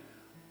men.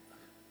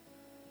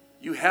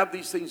 You have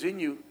these things in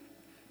you.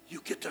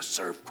 You get to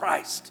serve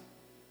Christ.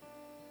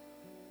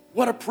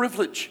 What a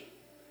privilege.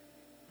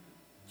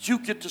 You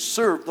get to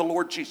serve the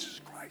Lord Jesus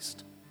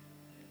Christ.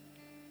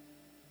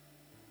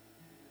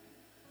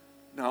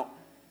 Now,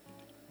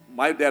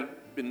 my dad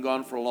had been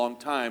gone for a long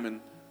time, and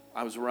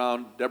I was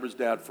around Deborah's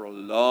dad for a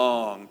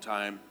long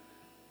time.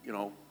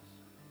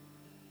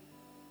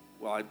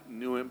 Well, I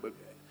knew him, but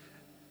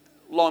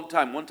a long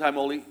time. One time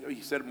only,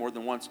 he said it more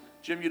than once,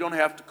 Jim, you don't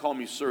have to call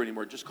me sir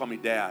anymore. Just call me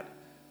dad.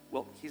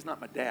 Well, he's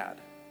not my dad.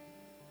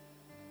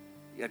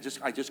 I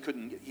just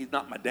couldn't, he's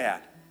not my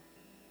dad.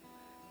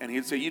 And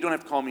he'd say, you don't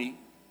have to call me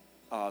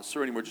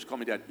sir anymore. Just call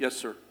me dad. Yes,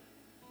 sir.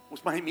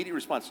 What's my immediate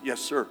response? Yes,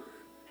 sir.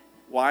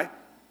 Why?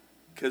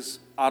 Because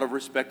out of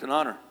respect and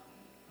honor.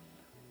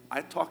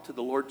 I talk to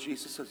the Lord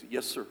Jesus. I say,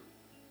 yes, sir.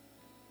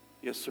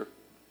 Yes, sir.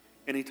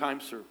 Anytime,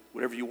 sir.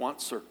 Whatever you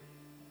want, sir.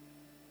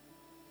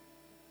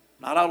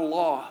 Not out of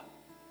law.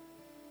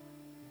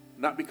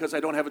 Not because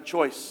I don't have a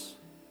choice.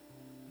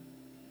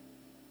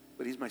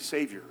 But he's my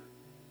Savior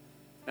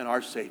and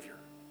our Savior.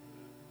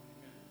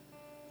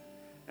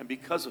 And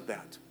because of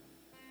that,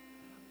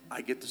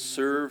 I get to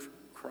serve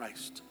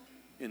Christ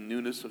in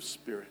newness of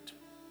spirit.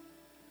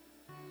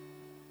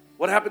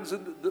 What happens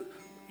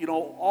in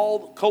all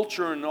the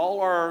culture and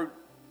all our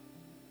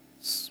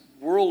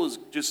world is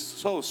just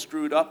so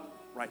screwed up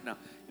right now.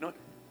 You know what?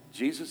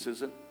 Jesus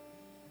isn't.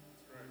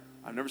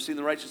 I've never seen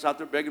the righteous out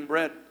there begging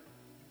bread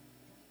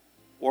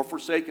or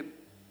forsaken.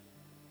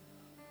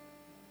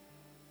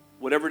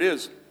 Whatever it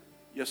is,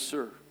 yes,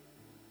 sir.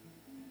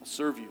 I'll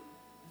serve you.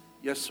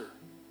 Yes, sir.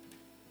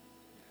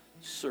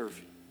 Serve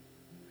you.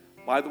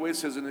 By the way, it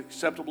says,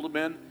 acceptable to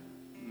men.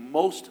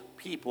 Most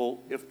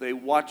people, if they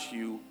watch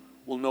you,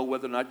 will know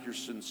whether or not you're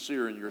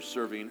sincere in your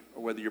serving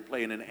or whether you're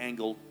playing an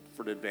angle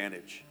for an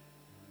advantage.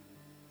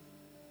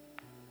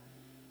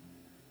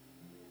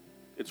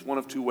 It's one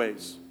of two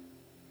ways.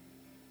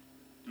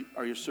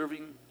 Are you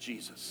serving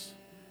Jesus?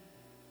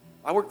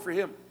 I work for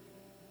him.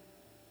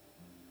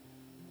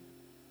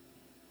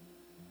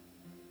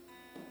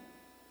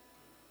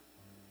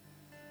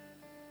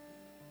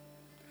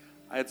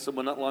 I had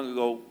someone not long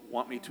ago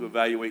want me to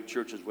evaluate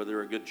churches, whether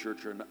they're a good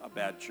church or a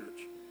bad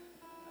church.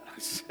 I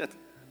said,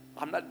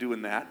 I'm not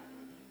doing that.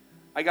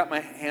 I got my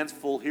hands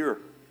full here.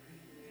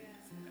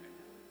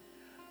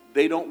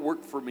 They don't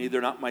work for me. They're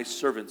not my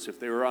servants.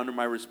 If they were under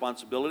my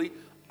responsibility,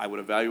 I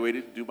would evaluate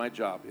it and do my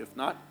job. If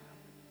not,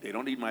 they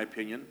don't need my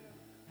opinion.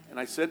 And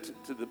I said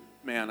to the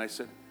man, I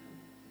said,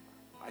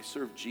 I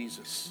serve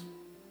Jesus.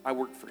 I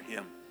work for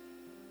him.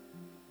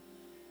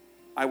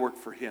 I work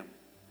for him.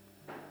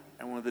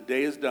 And when the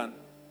day is done,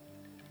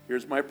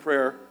 here's my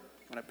prayer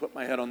when I put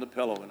my head on the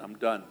pillow and I'm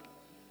done.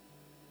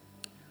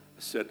 I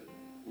said,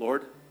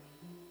 Lord,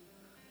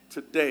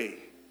 today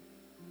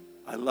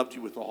I loved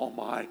you with all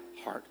my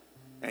heart,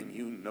 and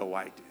you know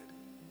I did.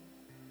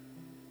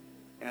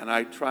 And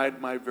I tried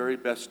my very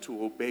best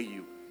to obey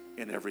you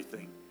in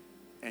everything,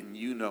 and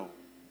you know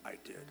I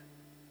did.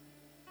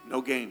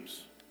 No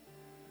games.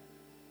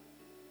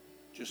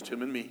 Just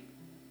him and me.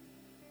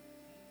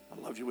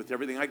 I loved you with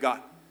everything I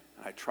got.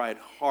 And I tried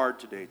hard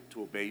today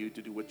to obey you,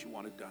 to do what you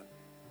wanted done.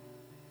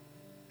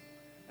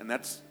 And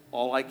that's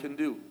all I can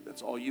do.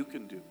 That's all you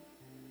can do.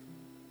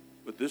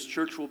 But this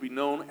church will be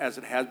known as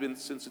it has been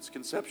since its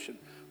conception.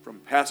 From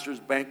pastors'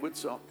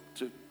 banquets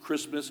to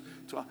Christmas.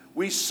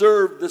 We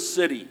serve the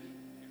city.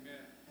 Amen.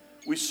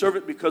 We serve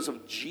it because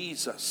of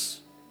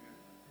Jesus. Amen.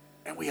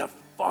 And we have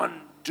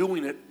fun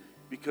doing it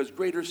because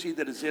greater is he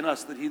that is in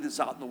us than he that is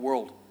out in the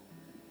world.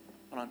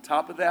 And on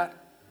top of that,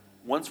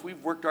 once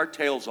we've worked our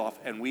tails off,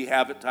 and we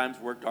have at times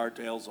worked our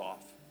tails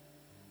off,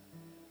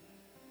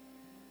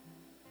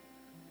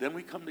 then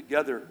we come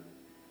together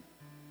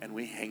and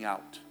we hang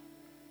out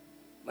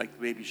like the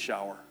baby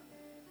shower,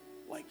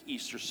 like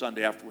Easter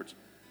Sunday afterwards,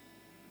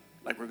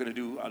 like we're going to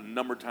do a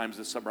number of times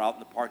this summer out in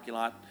the parking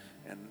lot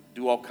and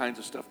do all kinds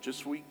of stuff,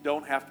 just so we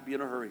don't have to be in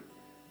a hurry.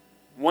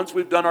 Once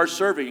we've done our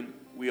serving,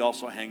 we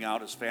also hang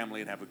out as family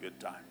and have a good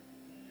time.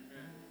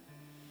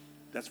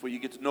 That's where you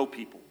get to know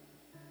people.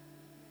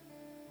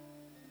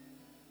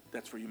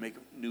 That's where you make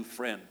a new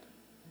friend.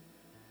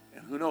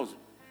 And who knows,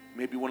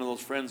 maybe one of those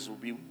friends will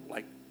be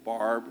like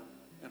Barb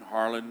and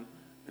Harlan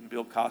and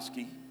Bill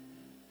Koski.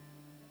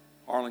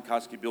 Harlan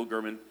Koski, Bill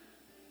Gurman.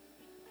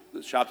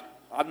 The shops,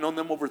 I've known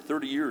them over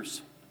 30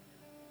 years.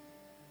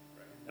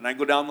 And I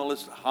go down the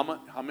list,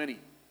 how many?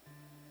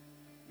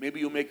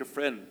 Maybe you'll make a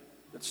friend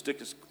that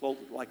sticks as close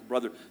like a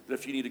brother, that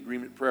if you need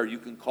agreement prayer, you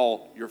can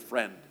call your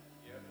friend.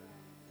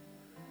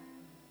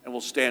 And we'll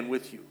stand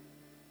with you.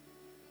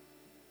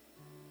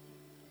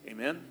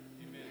 Amen?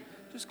 Amen?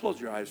 Just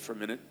close your eyes for a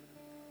minute.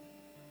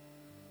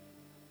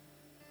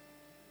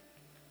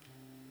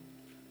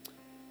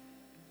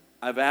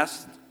 I've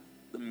asked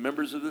the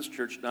members of this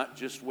church, not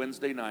just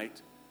Wednesday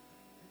night,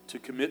 to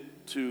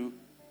commit to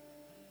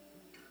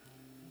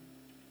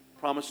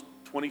Promise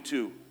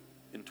 22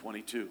 in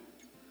 22.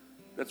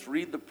 Let's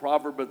read the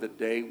proverb of the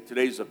day.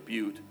 Today's a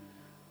beaut.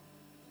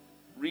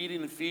 Read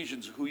in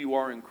Ephesians who you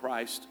are in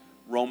Christ,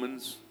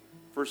 Romans,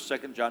 1st,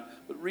 2nd John,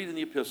 but read in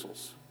the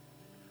epistles.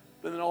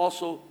 But then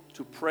also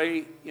to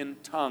pray in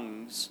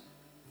tongues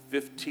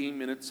 15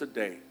 minutes a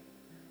day.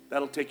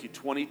 That'll take you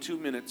 22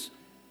 minutes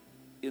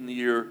in the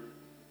year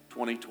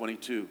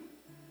 2022.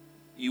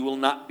 You will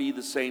not be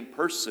the same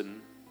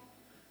person.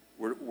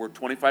 We're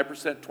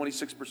 25%,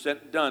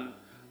 26% done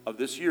of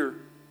this year.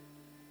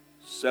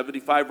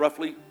 75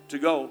 roughly to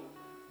go.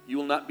 You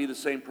will not be the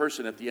same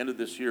person at the end of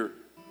this year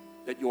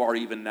that you are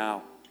even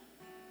now.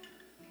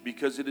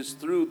 Because it is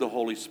through the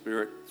Holy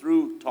Spirit,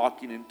 through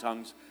talking in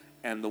tongues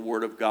and the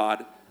Word of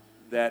God,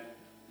 that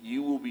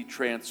you will be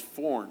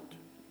transformed.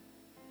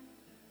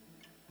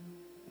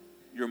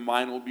 Your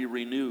mind will be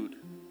renewed.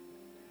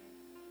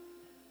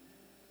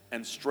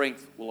 And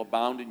strength will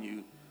abound in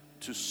you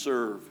to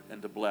serve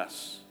and to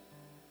bless.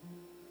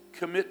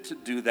 Commit to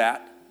do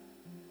that.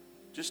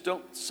 Just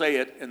don't say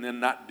it and then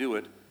not do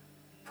it.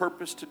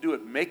 Purpose to do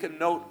it. Make a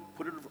note,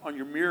 put it on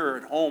your mirror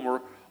at home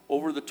or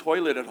over the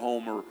toilet at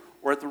home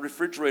or at the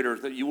refrigerator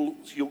that you'll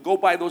go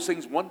by those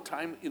things one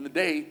time in the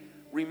day.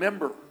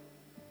 Remember.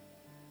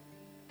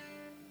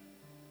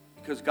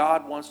 Because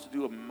God wants to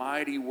do a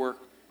mighty work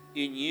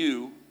in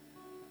you,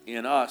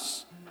 in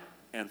us,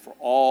 and for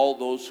all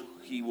those who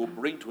He will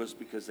bring to us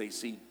because they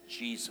see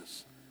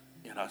Jesus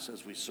in us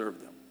as we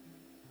serve them.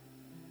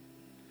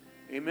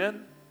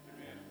 Amen?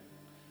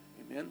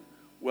 Amen.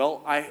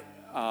 Well, I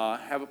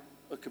have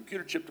a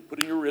computer chip to put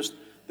in your wrist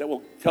that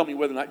will tell me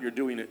whether or not you're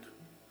doing it.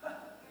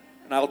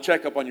 And I'll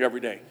check up on you every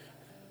day.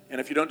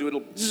 And if you don't do it,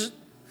 it'll zzz.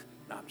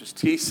 No, I'm just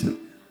teasing.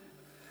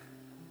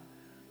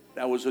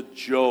 That was a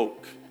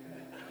joke,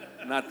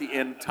 not the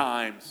end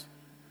times.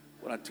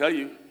 When I tell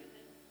you,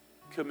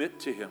 commit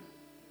to Him.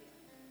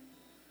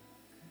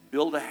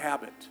 Build a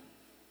habit.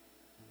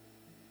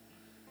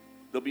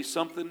 There'll be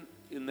something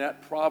in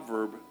that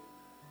proverb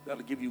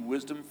that'll give you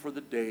wisdom for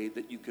the day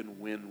that you can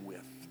win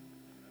with.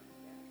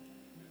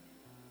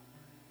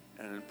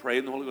 And then pray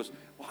in the Holy Ghost.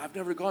 Well, I've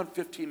never gone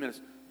 15 minutes.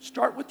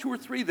 Start with 2 or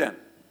 3 then.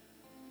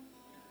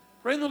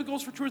 Pray in the Holy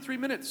Ghost for 2 or 3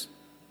 minutes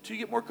until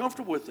you get more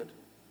comfortable with it.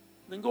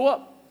 Then go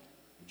up.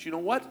 But you know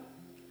what?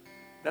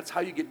 That's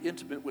how you get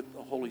intimate with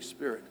the Holy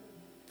Spirit.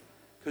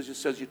 Because it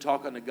says you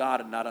talk unto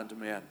God and not unto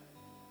man.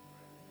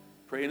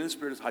 Praying in the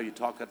Spirit is how you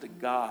talk unto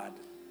God,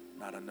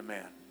 not unto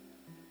man.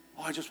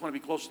 Oh, I just want to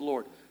be close to the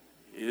Lord.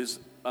 Is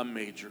a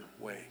major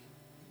way.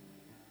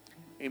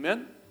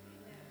 Amen?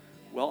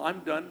 Well, I'm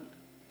done.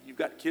 You've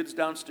got kids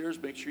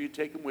downstairs. Make sure you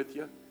take them with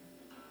you.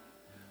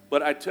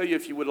 But I tell you,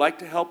 if you would like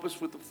to help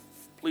us with the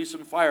police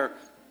and fire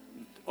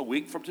a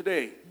week from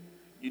today,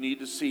 you need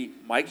to see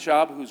Mike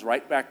Schaub, who's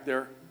right back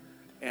there.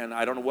 And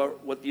I don't know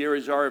what the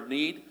areas are of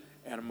need.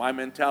 And my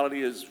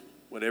mentality is,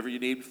 whatever you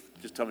need,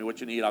 just tell me what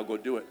you need. I'll go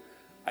do it.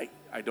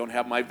 I don't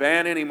have my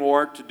van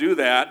anymore to do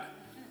that.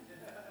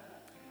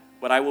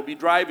 But I will be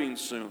driving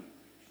soon.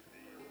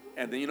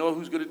 And then you know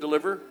who's going to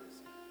deliver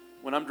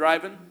when I'm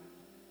driving?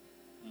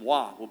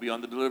 Moi will be on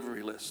the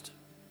delivery list.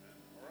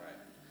 All right.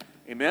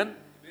 Amen?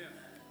 Amen?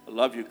 I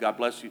love you. God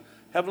bless you.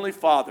 Heavenly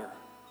Father,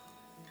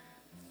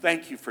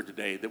 thank you for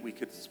today that we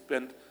could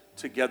spend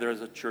together as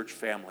a church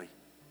family.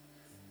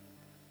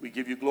 We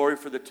give you glory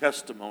for the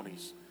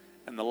testimonies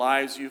and the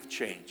lives you've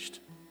changed.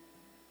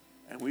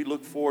 And we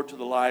look forward to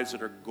the lives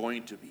that are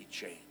going to be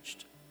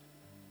changed.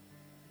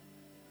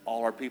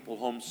 All our people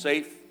home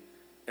safe,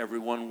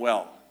 everyone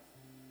well.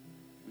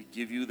 We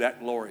give you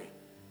that glory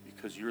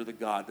because you're the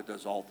God that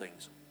does all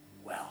things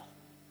well.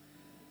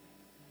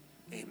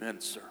 Amen,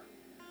 sir.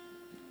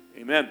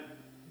 Amen.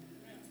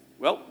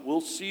 Well, we'll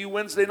see you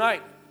Wednesday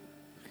night.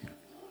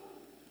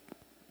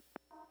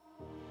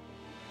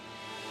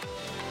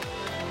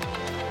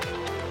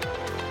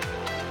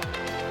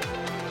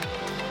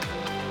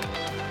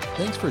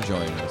 Thanks for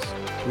joining us.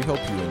 We hope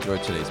you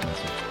enjoyed today's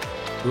message.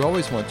 We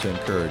always want to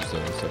encourage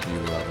those of you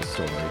who have a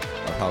story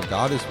of how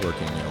God is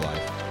working in your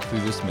life through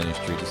this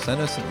ministry to send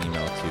us an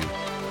email to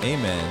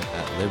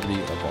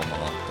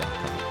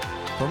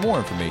amen@libertyofomaha.com. For more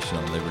information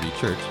on Liberty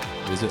Church,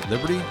 visit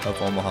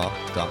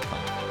libertyofomaha.com.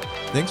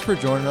 Thanks for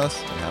joining us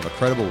and have a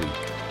credible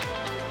week.